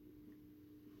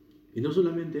 Y no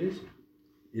solamente eso,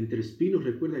 entre espinos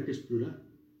recuerda que es plural.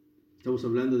 Estamos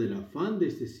hablando del afán de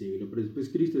este siglo, pero después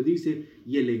Cristo dice,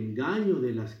 y el engaño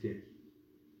de las que.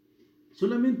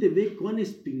 Solamente ve cuán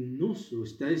espinoso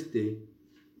está este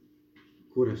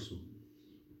corazón.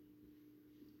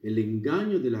 El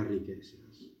engaño de las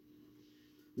riquezas.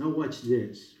 Now watch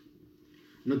this.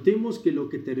 Notemos que lo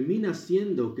que termina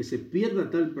siendo que se pierda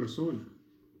tal persona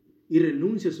y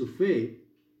renuncia a su fe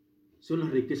son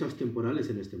las riquezas temporales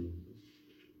en este mundo.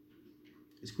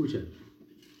 Escúchalo.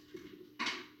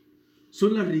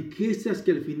 Son las riquezas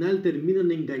que al final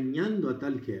terminan engañando a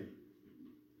tal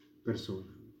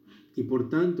persona. Y por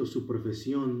tanto su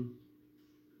profesión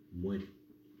muere.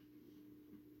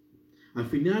 Al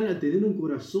final, al tener un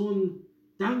corazón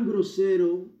tan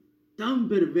grosero, tan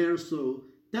perverso,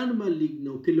 tan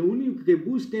maligno, que lo único que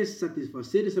busca es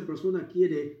satisfacer, esa persona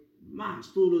quiere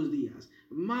más todos los días,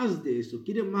 más de eso,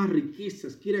 quiere más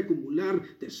riquezas, quiere acumular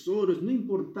tesoros, no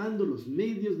importando los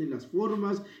medios ni las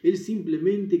formas, él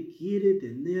simplemente quiere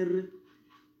tener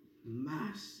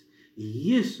más.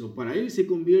 Y eso para él se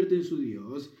convierte en su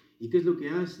Dios. ¿Y qué es lo que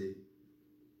hace?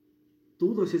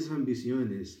 Todas esas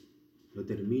ambiciones lo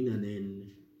terminan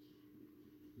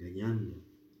engañando.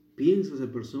 Piensa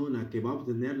esa persona que va a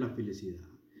obtener la felicidad.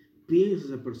 Piensa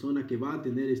esa persona que va a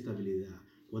tener estabilidad.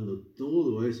 Cuando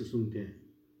todo eso es un ¿qué?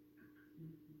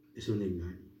 Es un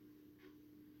engaño.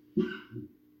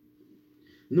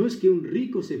 No es que un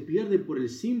rico se pierde por el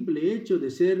simple hecho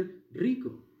de ser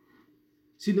rico,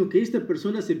 sino que esta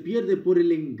persona se pierde por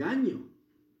el engaño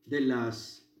de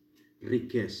las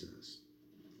riquezas,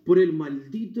 por el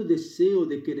maldito deseo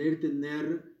de querer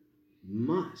tener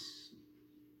más.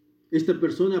 Esta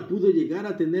persona pudo llegar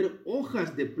a tener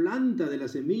hojas de planta de la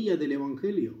semilla del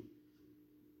Evangelio.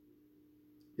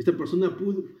 Esta persona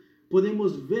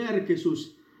podemos ver que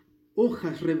sus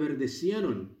hojas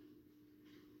reverdecieron,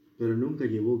 pero nunca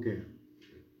llevó ¿qué?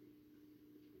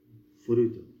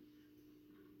 Fruto.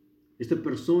 Esta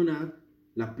persona,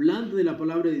 la planta de la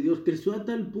palabra de Dios, creció a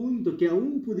tal punto que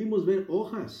aún pudimos ver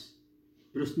hojas,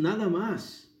 pero nada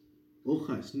más.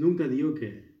 Hojas, nunca dio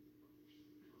 ¿qué?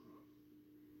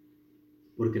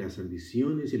 Porque las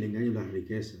ambiciones y el engaño de las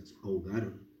riquezas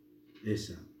ahogaron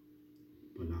esa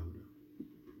palabra.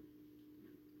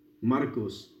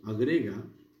 Marcos agrega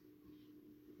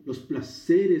los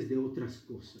placeres de otras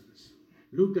cosas.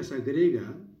 Lucas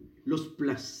agrega los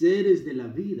placeres de la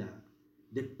vida,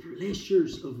 the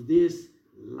pleasures of this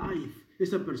life.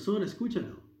 Esa persona,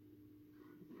 escúchalo.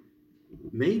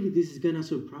 Maybe this is gonna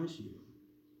surprise you.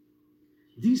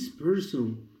 This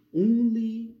person,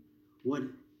 only what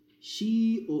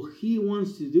she or he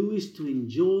wants to do is to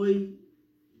enjoy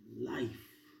life.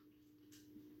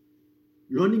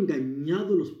 Lo han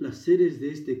engañado los placeres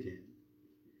de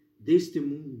de este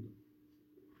mundo.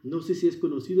 No sé si es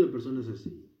conocido de personas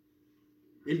así.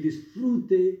 El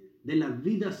disfrute de la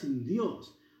vida sin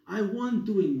Dios. I want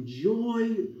to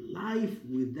enjoy life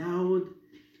without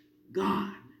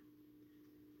God.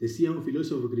 Decía un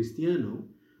filósofo cristiano,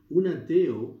 un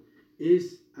ateo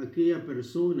es aquella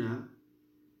persona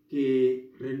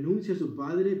que renuncia a su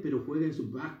padre pero juega en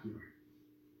su backyard.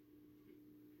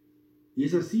 Y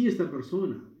es así esta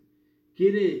persona.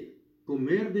 Quiere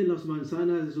comer de las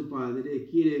manzanas de su padre,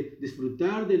 quiere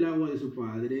disfrutar del agua de su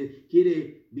padre,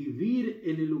 quiere vivir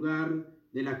en el lugar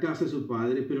de la casa de su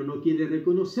padre, pero no quiere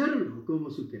reconocerlo como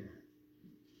su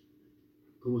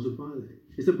padre.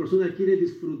 Esta persona quiere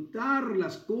disfrutar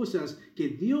las cosas que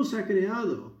Dios ha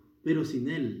creado, pero sin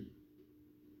Él.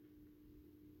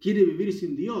 Quiere vivir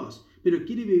sin Dios, pero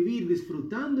quiere vivir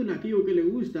disfrutando en aquello que le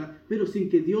gusta, pero sin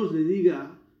que Dios le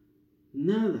diga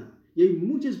nada. Y hay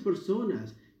muchas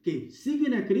personas que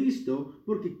siguen a Cristo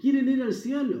porque quieren ir al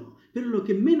cielo, pero lo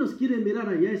que menos quieren mirar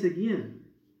allá es a quién.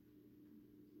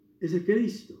 Es a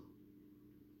Cristo.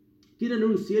 Quieren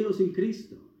un cielo sin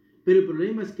Cristo, pero el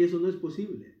problema es que eso no es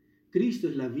posible. Cristo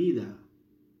es la vida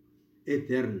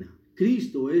eterna.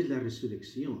 Cristo es la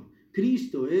resurrección.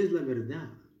 Cristo es la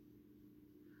verdad.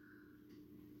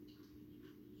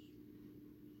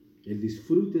 El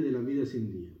disfrute de la vida sin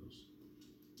Dios.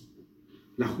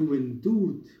 La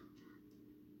juventud.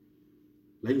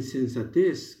 La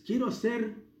insensatez. Quiero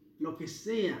hacer lo que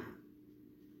sea.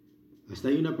 Hasta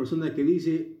hay una persona que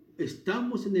dice,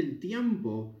 estamos en el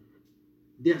tiempo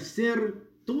de hacer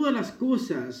todas las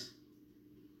cosas,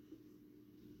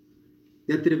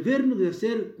 de atrevernos de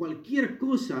hacer cualquier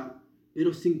cosa,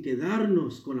 pero sin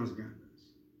quedarnos con las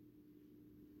ganas.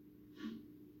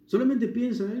 Solamente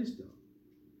piensa esto.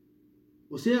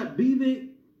 O sea,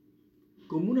 vive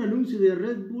como un anuncio de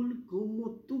Red Bull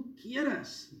como tú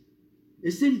quieras.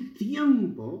 Es el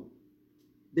tiempo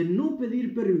de no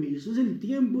pedir permiso, es el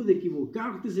tiempo de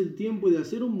equivocarte, es el tiempo de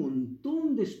hacer un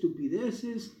montón de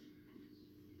estupideces,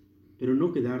 pero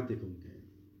no quedarte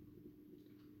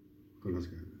con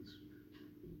las ganas.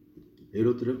 Era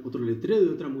otro letrero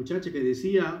de otra muchacha que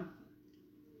decía,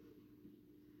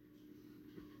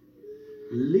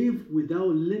 live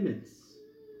without limits.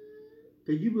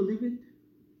 Can you believe it?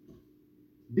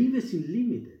 Vive sin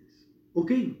límites.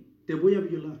 Ok, te voy a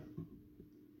violar.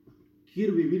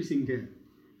 Quiero vivir sin qué?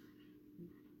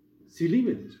 Sin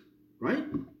límites, right?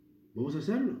 Vamos a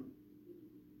hacerlo.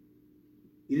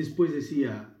 Y después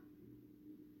decía,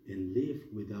 and live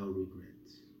without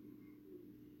regrets.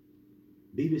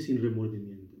 Vive sin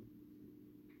remordimiento.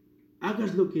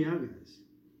 Hagas lo que hagas,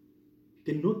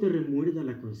 que no te remuerda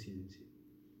la conciencia.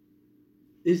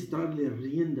 Es darle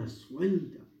rienda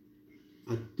suelta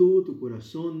a todo tu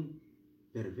corazón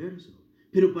perverso.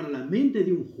 Pero para la mente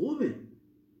de un joven,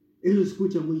 eso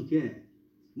escucha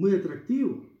muy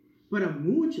atractivo. Para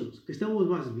muchos que estamos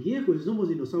más viejos y somos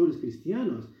dinosaurios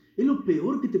cristianos, es lo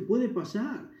peor que te puede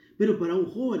pasar. Pero para un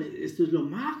joven esto es lo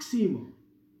máximo.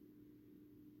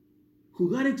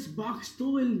 Jugar Xbox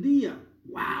todo el día.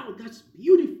 Wow, that's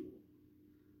beautiful.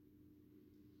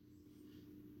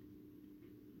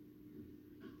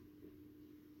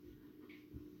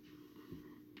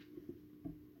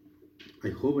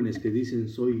 Hay jóvenes que dicen,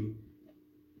 soy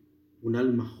un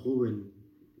alma joven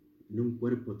en un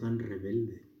cuerpo tan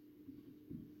rebelde.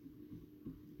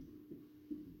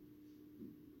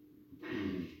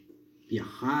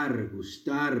 Viajar,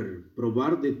 gustar,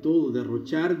 probar de todo,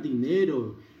 derrochar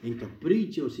dinero en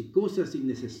caprichos y cosas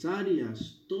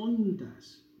innecesarias,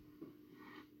 tontas.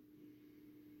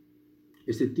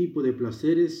 Este tipo de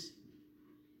placeres,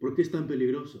 ¿por qué es tan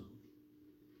peligroso?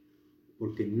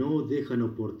 Porque no dejan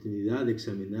oportunidad de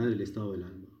examinar el estado del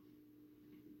alma.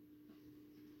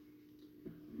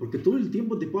 Porque todo el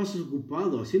tiempo te pasas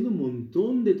ocupado haciendo un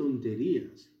montón de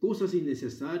tonterías, cosas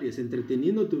innecesarias,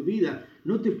 entreteniendo tu vida.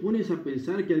 No te pones a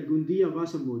pensar que algún día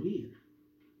vas a morir.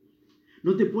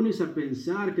 No te pones a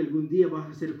pensar que algún día vas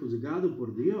a ser juzgado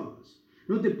por Dios.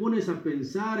 No te pones a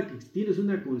pensar que tienes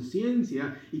una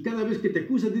conciencia y cada vez que te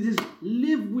acusan dices,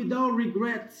 live without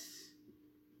regrets.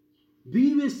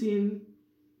 Vive sin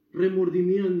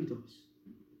remordimientos.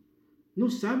 No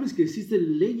sabes que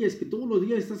existen leyes que todos los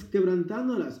días estás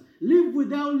quebrantándolas. Live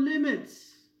without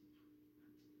limits.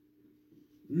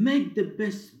 Make the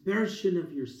best version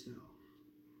of yourself.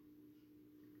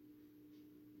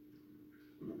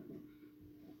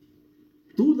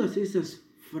 Todas esas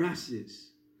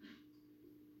frases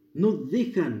no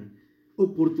dejan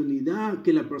oportunidad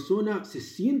que la persona se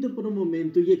siente por un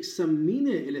momento y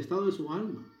examine el estado de su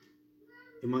alma.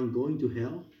 Am I going to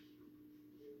hell?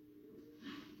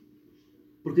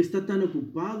 Porque está tan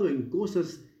ocupado en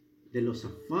cosas de los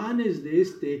afanes de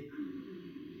este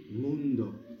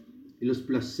mundo y los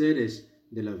placeres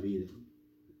de la vida.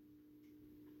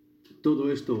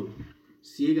 Todo esto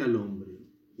ciega al hombre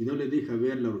y no le deja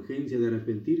ver la urgencia de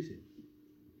arrepentirse.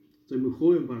 Soy muy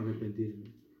joven para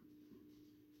arrepentirme.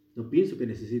 No pienso que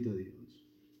necesito a Dios.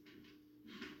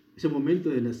 Es el momento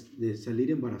de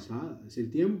salir embarazada. Es el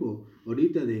tiempo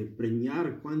ahorita de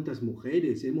preñar cuantas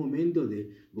mujeres. Es el momento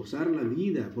de gozar la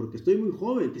vida. Porque estoy muy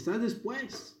joven. Quizás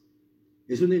después.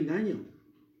 Es un engaño.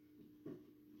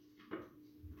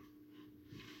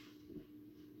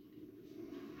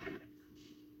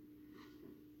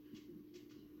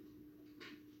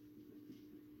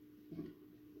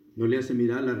 No le hace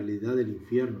mirar la realidad del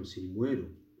infierno. Si muero,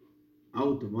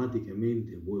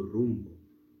 automáticamente voy rumbo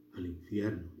al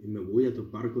infierno y me voy a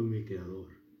topar con mi Creador.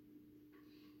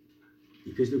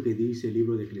 ¿Y qué es lo que dice el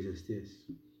libro de Eclesiastés?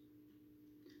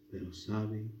 Pero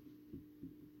sabe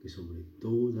que sobre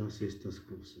todas estas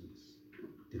cosas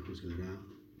te juzgará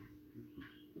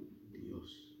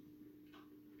Dios.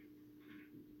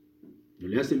 No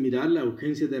le hace mirar la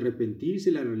urgencia de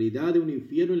arrepentirse, la realidad de un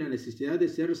infierno y la necesidad de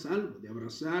ser salvo, de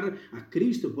abrazar a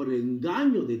Cristo por el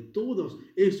engaño de todos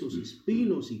esos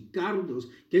espinos y cardos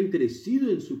que han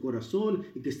crecido en su corazón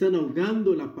y que están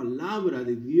ahogando la palabra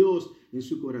de Dios en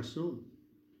su corazón.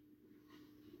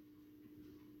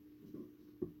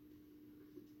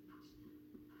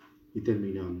 Y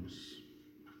terminamos.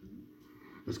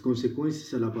 Las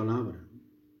consecuencias a la palabra.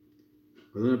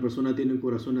 Cuando una persona tiene un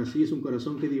corazón así, es un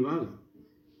corazón que divaga.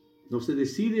 No se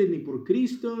decide ni por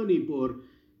Cristo ni por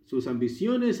sus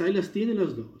ambiciones. Ahí las tiene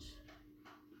las dos.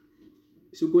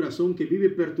 Es un corazón que vive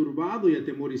perturbado y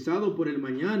atemorizado por el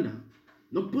mañana.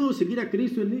 No puedo seguir a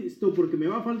Cristo en esto porque me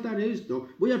va a faltar esto.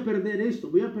 Voy a perder esto,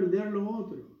 voy a perder lo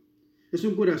otro. Es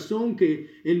un corazón que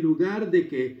en lugar de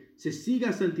que se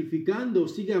siga santificando,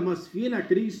 siga más fiel a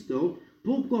Cristo,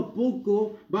 poco a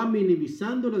poco va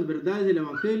minimizando las verdades del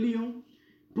Evangelio.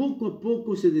 Poco a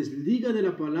poco se desliga de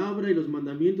la palabra y los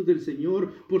mandamientos del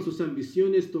Señor por sus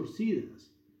ambiciones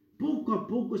torcidas. Poco a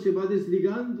poco se va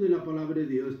desligando de la palabra de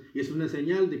Dios y es una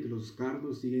señal de que los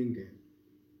cardos siguen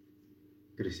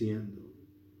creciendo.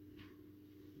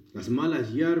 Las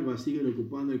malas hierbas siguen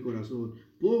ocupando el corazón.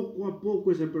 Poco a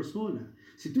poco esa persona.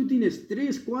 Si tú tienes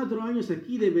 3, 4 años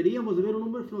aquí, deberíamos de ver un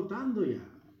hombre flotando ya.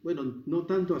 Bueno, no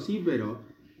tanto así, pero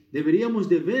deberíamos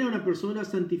de ver a una persona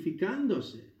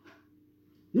santificándose.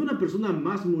 No una persona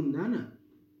más mundana.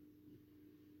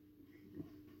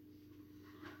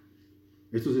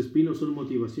 Estos espinos son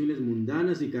motivaciones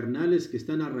mundanas y carnales que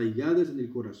están arraigadas en el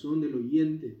corazón del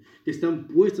oyente, que están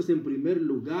puestas en primer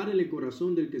lugar en el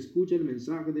corazón del que escucha el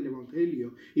mensaje del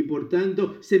Evangelio. Y por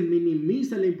tanto se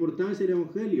minimiza la importancia del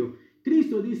Evangelio.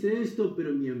 Cristo dice esto,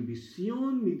 pero mi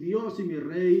ambición, mi Dios y mi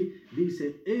Rey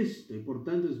dice esto. Y por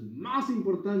tanto es más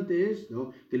importante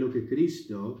esto que lo que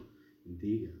Cristo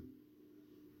diga.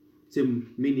 Se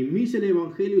minimiza el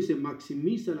Evangelio y se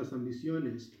maximiza las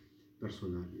ambiciones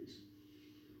personales.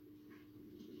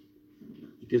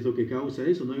 ¿Y qué es lo que causa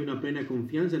eso? No hay una plena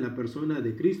confianza en la persona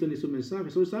de Cristo ni su mensaje.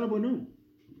 ¿Soy salvo o no?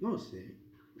 No sé.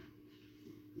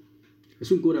 Es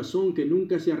un corazón que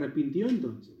nunca se arrepintió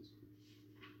entonces.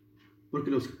 Porque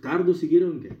los cardos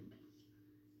siguieron ¿qué?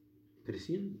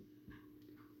 Creciendo.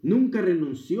 Nunca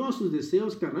renunció a sus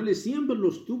deseos carnales. Siempre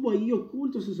los tuvo ahí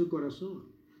ocultos en su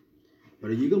corazón.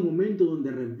 Pero llega un momento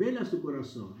donde revela su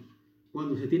corazón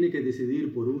cuando se tiene que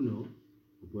decidir por uno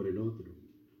o por el otro.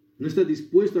 No está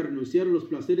dispuesto a renunciar a los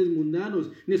placeres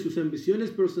mundanos ni a sus ambiciones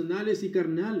personales y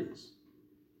carnales.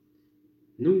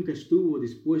 Nunca estuvo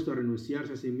dispuesto a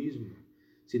renunciarse a sí mismo,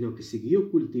 sino que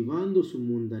siguió cultivando su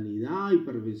mundanidad y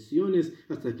perversiones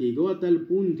hasta que llegó a tal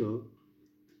punto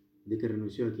de que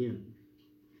renunció ¿a quién?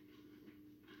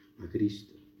 A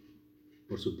Cristo,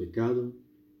 por su pecado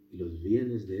y los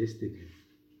bienes de este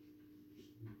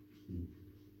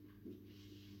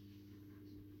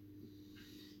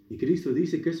Y Cristo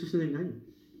dice que eso es un engaño.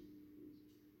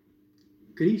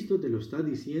 Cristo te lo está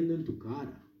diciendo en tu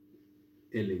cara.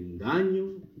 El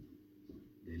engaño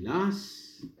de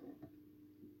las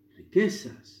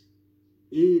riquezas.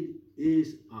 It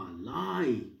is a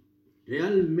lie.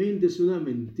 Realmente es una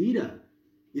mentira.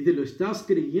 Y te lo estás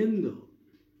creyendo.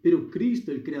 Pero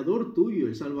Cristo, el creador tuyo,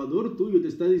 el salvador tuyo, te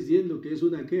está diciendo que es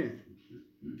una ¿qué?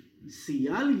 Si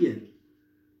alguien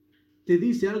te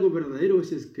dice algo verdadero,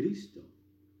 ese es Cristo.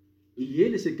 Y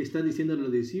Él es el que está diciendo a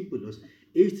los discípulos,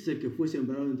 este es el que fue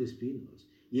sembrado entre espinos.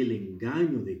 Y el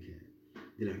engaño de ¿qué?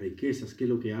 De las riquezas, ¿qué es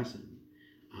lo que hacen?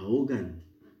 Ahogan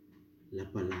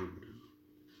la palabra.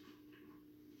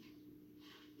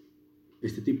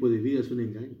 Este tipo de vida es un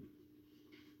engaño.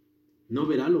 No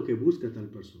verá lo que busca tal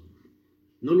persona.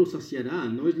 No lo saciará,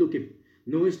 no es lo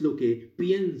que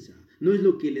piensa, no es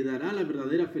lo que le dará la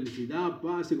verdadera felicidad,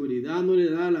 paz, seguridad, no le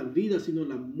dará la vida, sino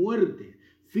la muerte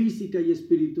física y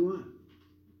espiritual.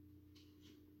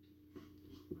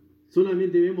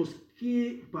 Solamente vemos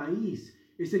qué país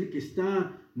es el que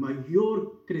está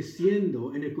mayor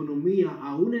creciendo en economía,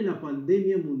 aún en la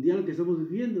pandemia mundial que estamos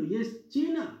viviendo, y es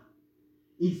China.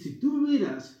 Y si tú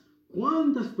miras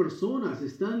 ¿cuántas personas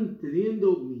están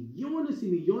teniendo millones y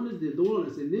millones de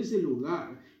dólares en ese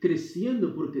lugar,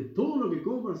 creciendo porque todo lo que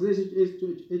compras es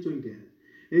hecho en qué?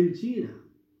 En China.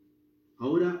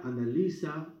 Ahora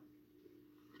analiza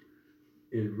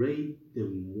el rate de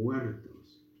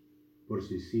muertos por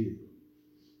suicidio.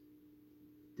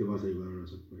 Te vas a llevar una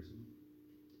sorpresa.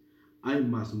 Hay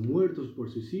más muertos por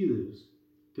suicidios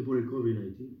que por el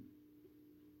COVID-19.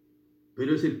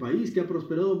 Pero es el país que ha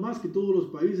prosperado más que todos los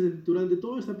países durante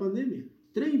toda esta pandemia.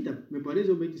 30, me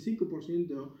parece, o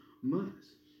 25%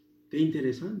 más. Qué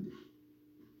interesante.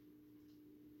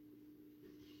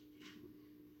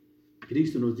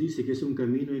 Cristo nos dice que es un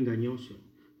camino engañoso.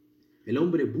 El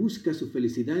hombre busca su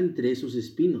felicidad entre esos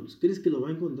espinos. ¿Crees que lo va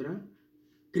a encontrar?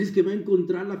 ¿Crees que va a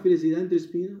encontrar la felicidad entre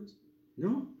espinos?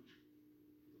 No.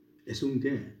 ¿Es un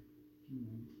qué?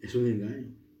 Es un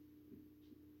engaño.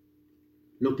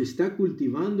 Lo que está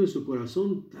cultivando en su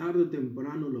corazón, tarde o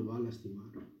temprano lo va a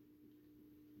lastimar.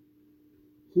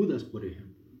 Judas, por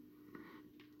ejemplo,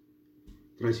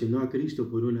 traicionó a Cristo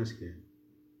por unas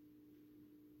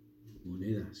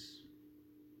monedas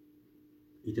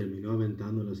y terminó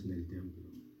aventándolas en el templo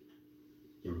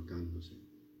y ahorcándose.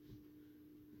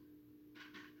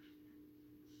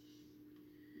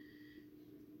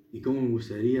 Y cómo me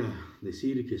gustaría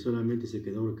decir que solamente se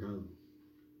quedó ahorcado.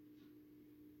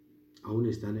 Aún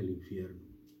está en el infierno.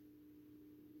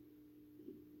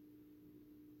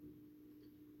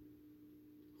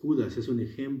 Judas es un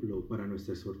ejemplo para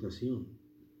nuestra exhortación.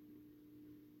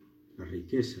 Las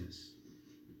riquezas,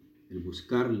 el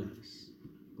buscarlas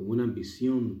como una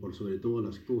ambición por sobre todas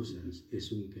las cosas,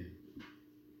 es un ¿qué?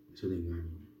 Es un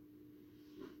engaño.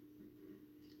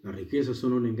 Las riquezas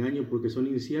son un engaño porque son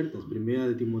inciertas.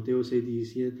 1 Timoteo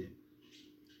 6:17.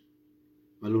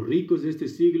 A los ricos de este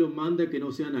siglo manda que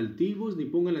no sean altivos ni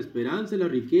pongan la esperanza en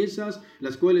las riquezas,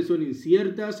 las cuales son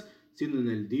inciertas, sino en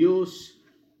el Dios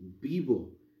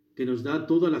vivo, que nos da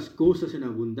todas las cosas en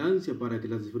abundancia para que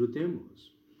las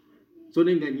disfrutemos. Son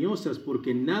engañosas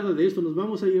porque nada de esto nos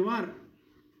vamos a llevar.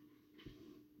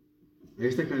 A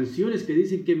estas canciones que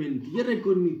dicen que me entierre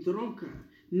con mi troca,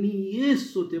 ni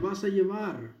eso te vas a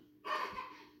llevar.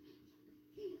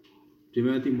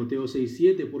 1 Timoteo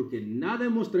 6:7, porque nada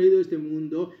hemos traído a este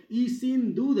mundo y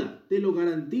sin duda, te lo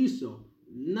garantizo,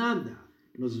 nada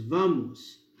nos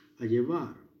vamos a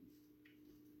llevar.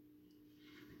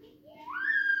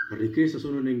 Las riquezas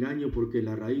son un engaño porque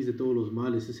la raíz de todos los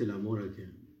males es el amor al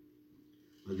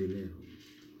dinero.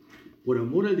 Por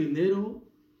amor al dinero,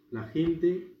 la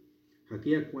gente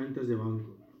hackea cuentas de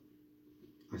banco,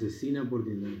 asesina por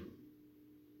dinero,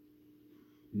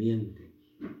 miente,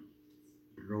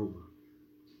 roba,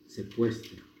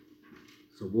 secuestra,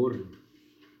 soborna.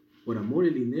 Por amor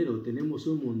al dinero tenemos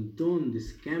un montón de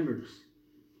scammers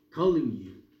calling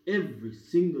you every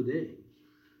single day.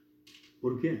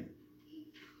 ¿Por qué?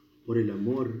 Por el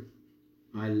amor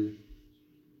al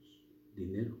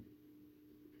dinero.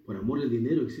 Por amor al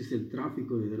dinero existe el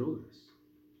tráfico de drogas.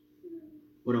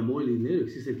 Por amor al dinero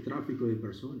existe el tráfico de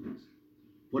personas.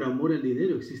 Por amor al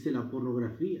dinero existe la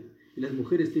pornografía y las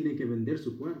mujeres tienen que vender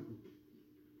su cuerpo.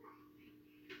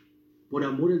 Por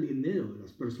amor al dinero,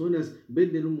 las personas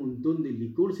venden un montón de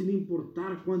licor sin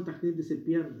importar cuánta gente se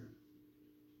pierda.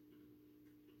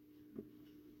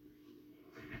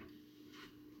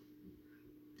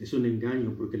 Es un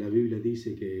engaño porque la Biblia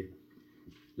dice que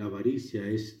la avaricia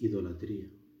es idolatría.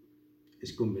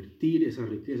 Es convertir esas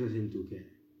riquezas en tu ¿qué?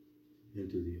 En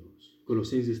tu Dios.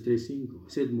 Colosenses 3:5.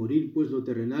 Haced morir pues lo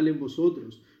terrenal en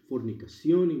vosotros: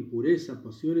 fornicación, impureza,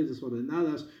 pasiones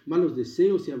desordenadas, malos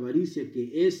deseos y avaricia,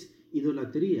 que es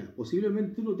idolatría.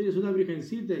 Posiblemente tú no tienes una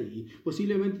virgencita ahí,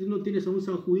 posiblemente tú no tienes a un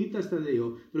San Juditas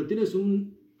Tadeo, pero tienes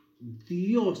un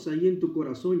Dios ahí en tu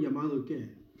corazón llamado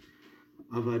 ¿qué?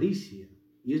 Avaricia.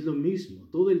 Y es lo mismo,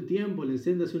 todo el tiempo le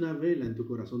enciendas una vela en tu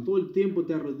corazón, todo el tiempo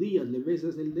te arrodillas, le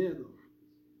besas el dedo,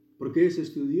 porque ese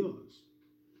es tu Dios.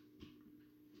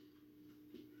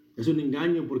 Es un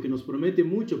engaño porque nos promete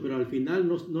mucho, pero al final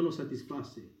no nos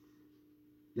satisface.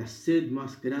 La sed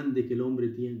más grande que el hombre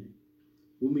tiene.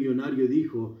 Un millonario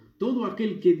dijo: todo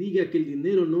aquel que diga que el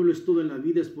dinero no lo es todo en la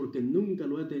vida es porque nunca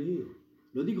lo ha tenido.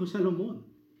 Lo dijo Salomón.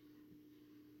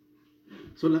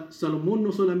 Salomón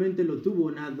no solamente lo tuvo,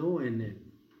 nadó en él.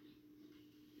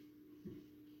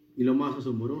 Y lo más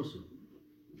asombroso,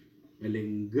 el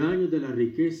engaño de las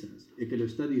riquezas, el que lo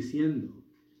está diciendo,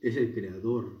 es el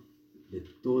creador de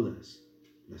todas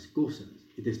las cosas.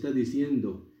 Y te está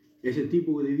diciendo, ese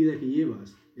tipo de vida que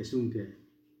llevas es un ¿qué?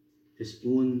 Es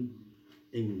un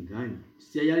engaño.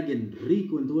 Si hay alguien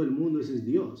rico en todo el mundo, ese es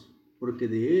Dios, porque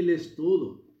de Él es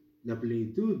todo. La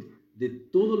plenitud de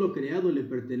todo lo creado le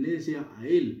pertenece a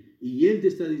Él. Y Él te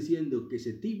está diciendo que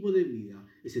ese tipo de vida,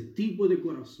 ese tipo de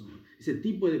corazón, ese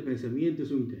tipo de pensamiento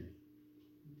es un ¿qué?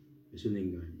 Es un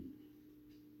engaño.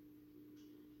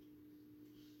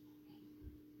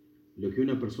 Lo que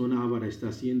una persona avara está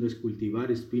haciendo es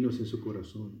cultivar espinos en su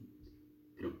corazón.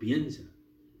 Pero piensa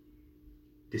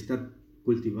que está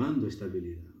cultivando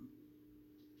estabilidad.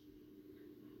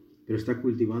 Pero está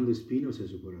cultivando espinos en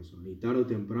su corazón. Y tarde o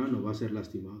temprano va a ser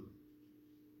lastimado.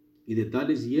 Y de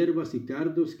tales hierbas y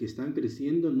cardos que están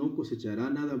creciendo no cosechará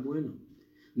nada bueno.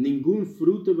 Ningún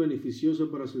fruto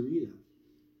beneficioso para su vida.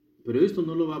 Pero esto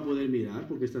no lo va a poder mirar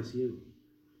porque está ciego.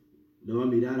 Lo va a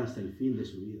mirar hasta el fin de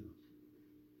su vida.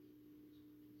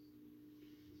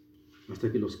 Hasta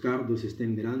que los cardos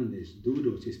estén grandes,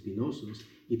 duros y espinosos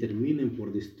y terminen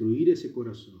por destruir ese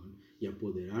corazón y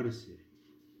apoderarse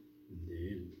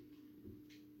de él.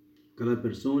 Cada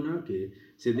persona que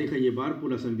se deja llevar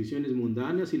por las ambiciones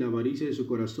mundanas y la avaricia de su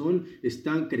corazón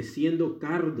están creciendo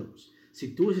cardos.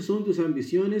 Si esas son tus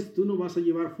ambiciones, tú no vas a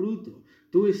llevar fruto.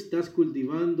 Tú estás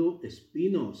cultivando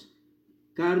espinos,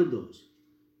 cardos.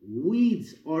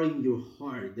 Weeds are in your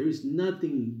heart. There is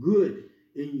nothing good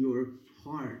in your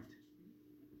heart.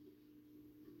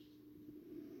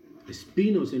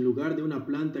 Espinos en lugar de una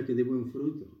planta que dé buen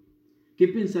fruto. ¿Qué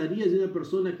pensarías de una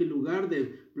persona que en lugar de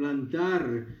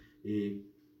plantar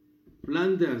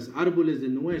plantas, árboles de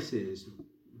nueces,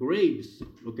 grapes,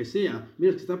 lo que sea,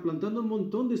 mira, que está plantando un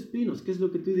montón de espinos? ¿Qué es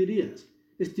lo que tú dirías?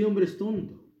 Este hombre es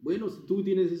tonto. Bueno, si tú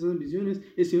tienes esas ambiciones,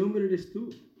 ese hombre eres tú.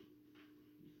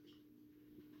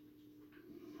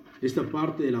 Esta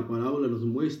parte de la parábola nos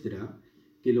muestra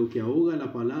que lo que ahoga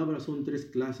la palabra son 3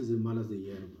 clases de malas de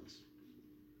hierbas: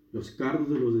 los cardos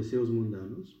de los deseos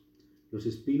mundanos, los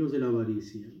espinos de la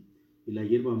avaricia y la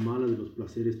hierba mala de los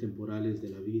placeres temporales de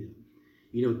la vida.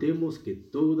 Y notemos que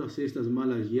todas estas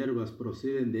malas hierbas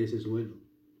proceden de ese suelo.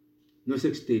 No es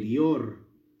exterior,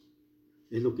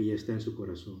 es lo que ya está en su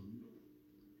corazón.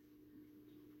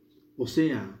 O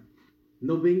sea,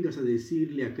 no vengas a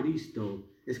decirle a Cristo,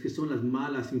 es que son las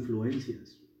malas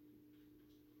influencias.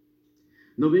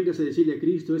 No vengas a decirle a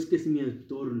Cristo, es que es mi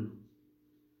entorno.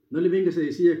 No le vengas a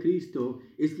decir a Cristo,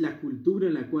 es la cultura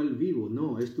en la cual vivo.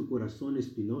 No, es tu corazón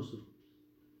espinoso.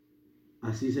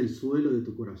 Así es el suelo de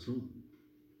tu corazón.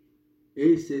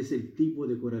 Ese es el tipo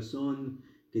de corazón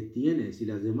que tienes, y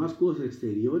las demás cosas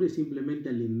exteriores simplemente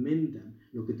alimentan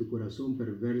lo que tu corazón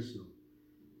perverso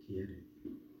quiere.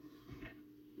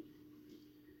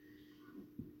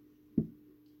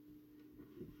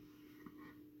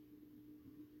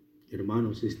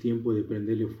 Hermanos, es tiempo de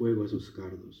prenderle fuego a esos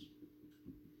cardos.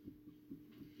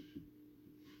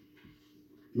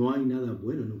 No hay nada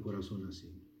bueno en un corazón así.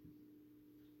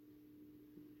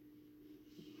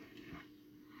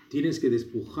 Tienes que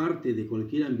despojarte de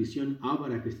cualquier ambición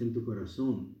avara que esté en tu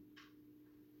corazón.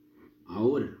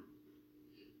 Ahora,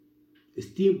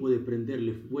 es tiempo de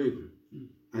prenderle fuego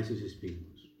a esos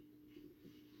espinos.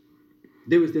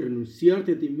 Debes de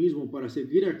renunciarte a ti mismo para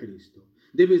seguir a Cristo.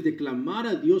 Debes de clamar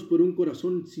a Dios por un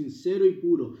corazón sincero y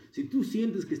puro. Si tú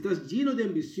sientes que estás lleno de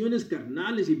ambiciones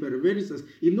carnales y perversas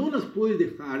y no las puedes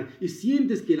dejar, y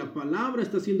sientes que la palabra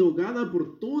está siendo ahogada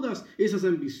por todas esas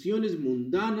ambiciones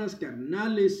mundanas,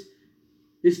 carnales,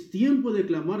 es tiempo de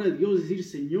clamar a Dios, decir,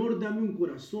 Señor, dame un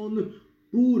corazón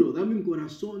puro, dame un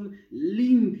corazón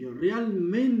limpio.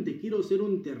 Realmente quiero ser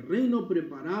un terreno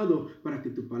preparado para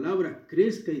que tu palabra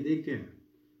crezca y dé ¿qué?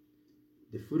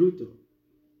 De fruto.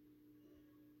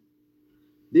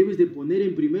 Debes de poner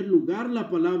en primer lugar la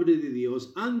palabra de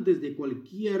Dios antes de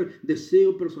cualquier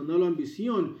deseo personal o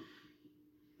ambición.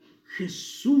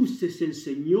 Jesús es el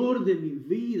Señor de mi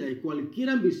vida, y cualquier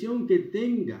ambición que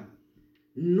tenga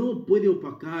no puede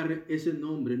opacar ese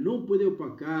nombre, no puede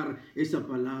opacar esa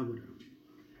palabra.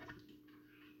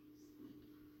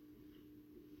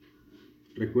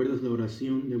 ¿Recuerdas la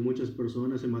oración de muchas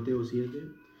personas en Mateo 7?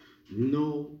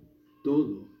 No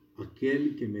todo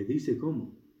aquel que me dice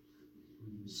 ¿cómo?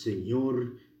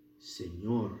 Señor,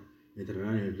 Señor,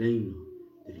 entrará en el reino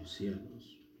de los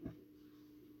cielos.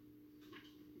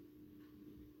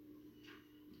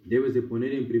 Debes de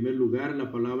poner en primer lugar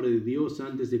la palabra de Dios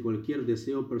antes de cualquier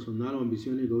deseo personal o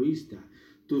ambición egoísta.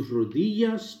 Tus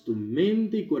rodillas, tu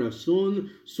mente y corazón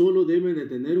solo deben de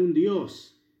tener un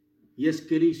Dios, y es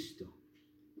Cristo.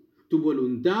 Tu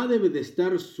voluntad debe de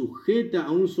estar sujeta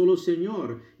a un solo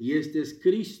Señor, y este es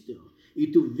Cristo. Y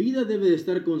tu vida debe de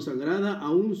estar consagrada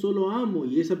a un solo amo,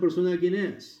 y esa persona ¿quién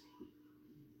es?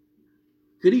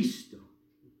 Cristo.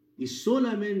 Y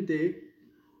solamente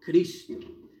Cristo.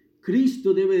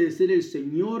 Cristo debe de ser el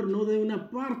Señor, no de una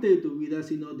parte de tu vida,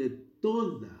 sino de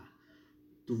toda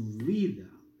tu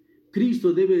vida.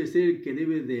 Cristo debe de ser el que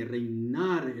debe de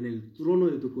reinar en el trono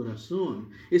de tu corazón.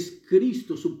 Es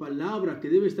Cristo, su palabra, que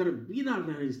debe estar bien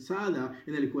arraigada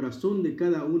en el corazón de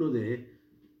cada uno de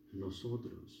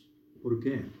nosotros. ¿Por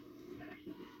qué?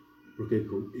 Porque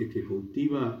el que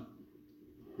cultiva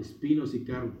espinos y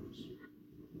cardos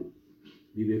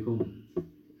vive como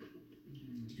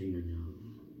engañado.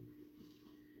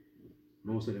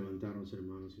 Vamos a levantarnos,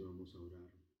 hermanos, y vamos a orar.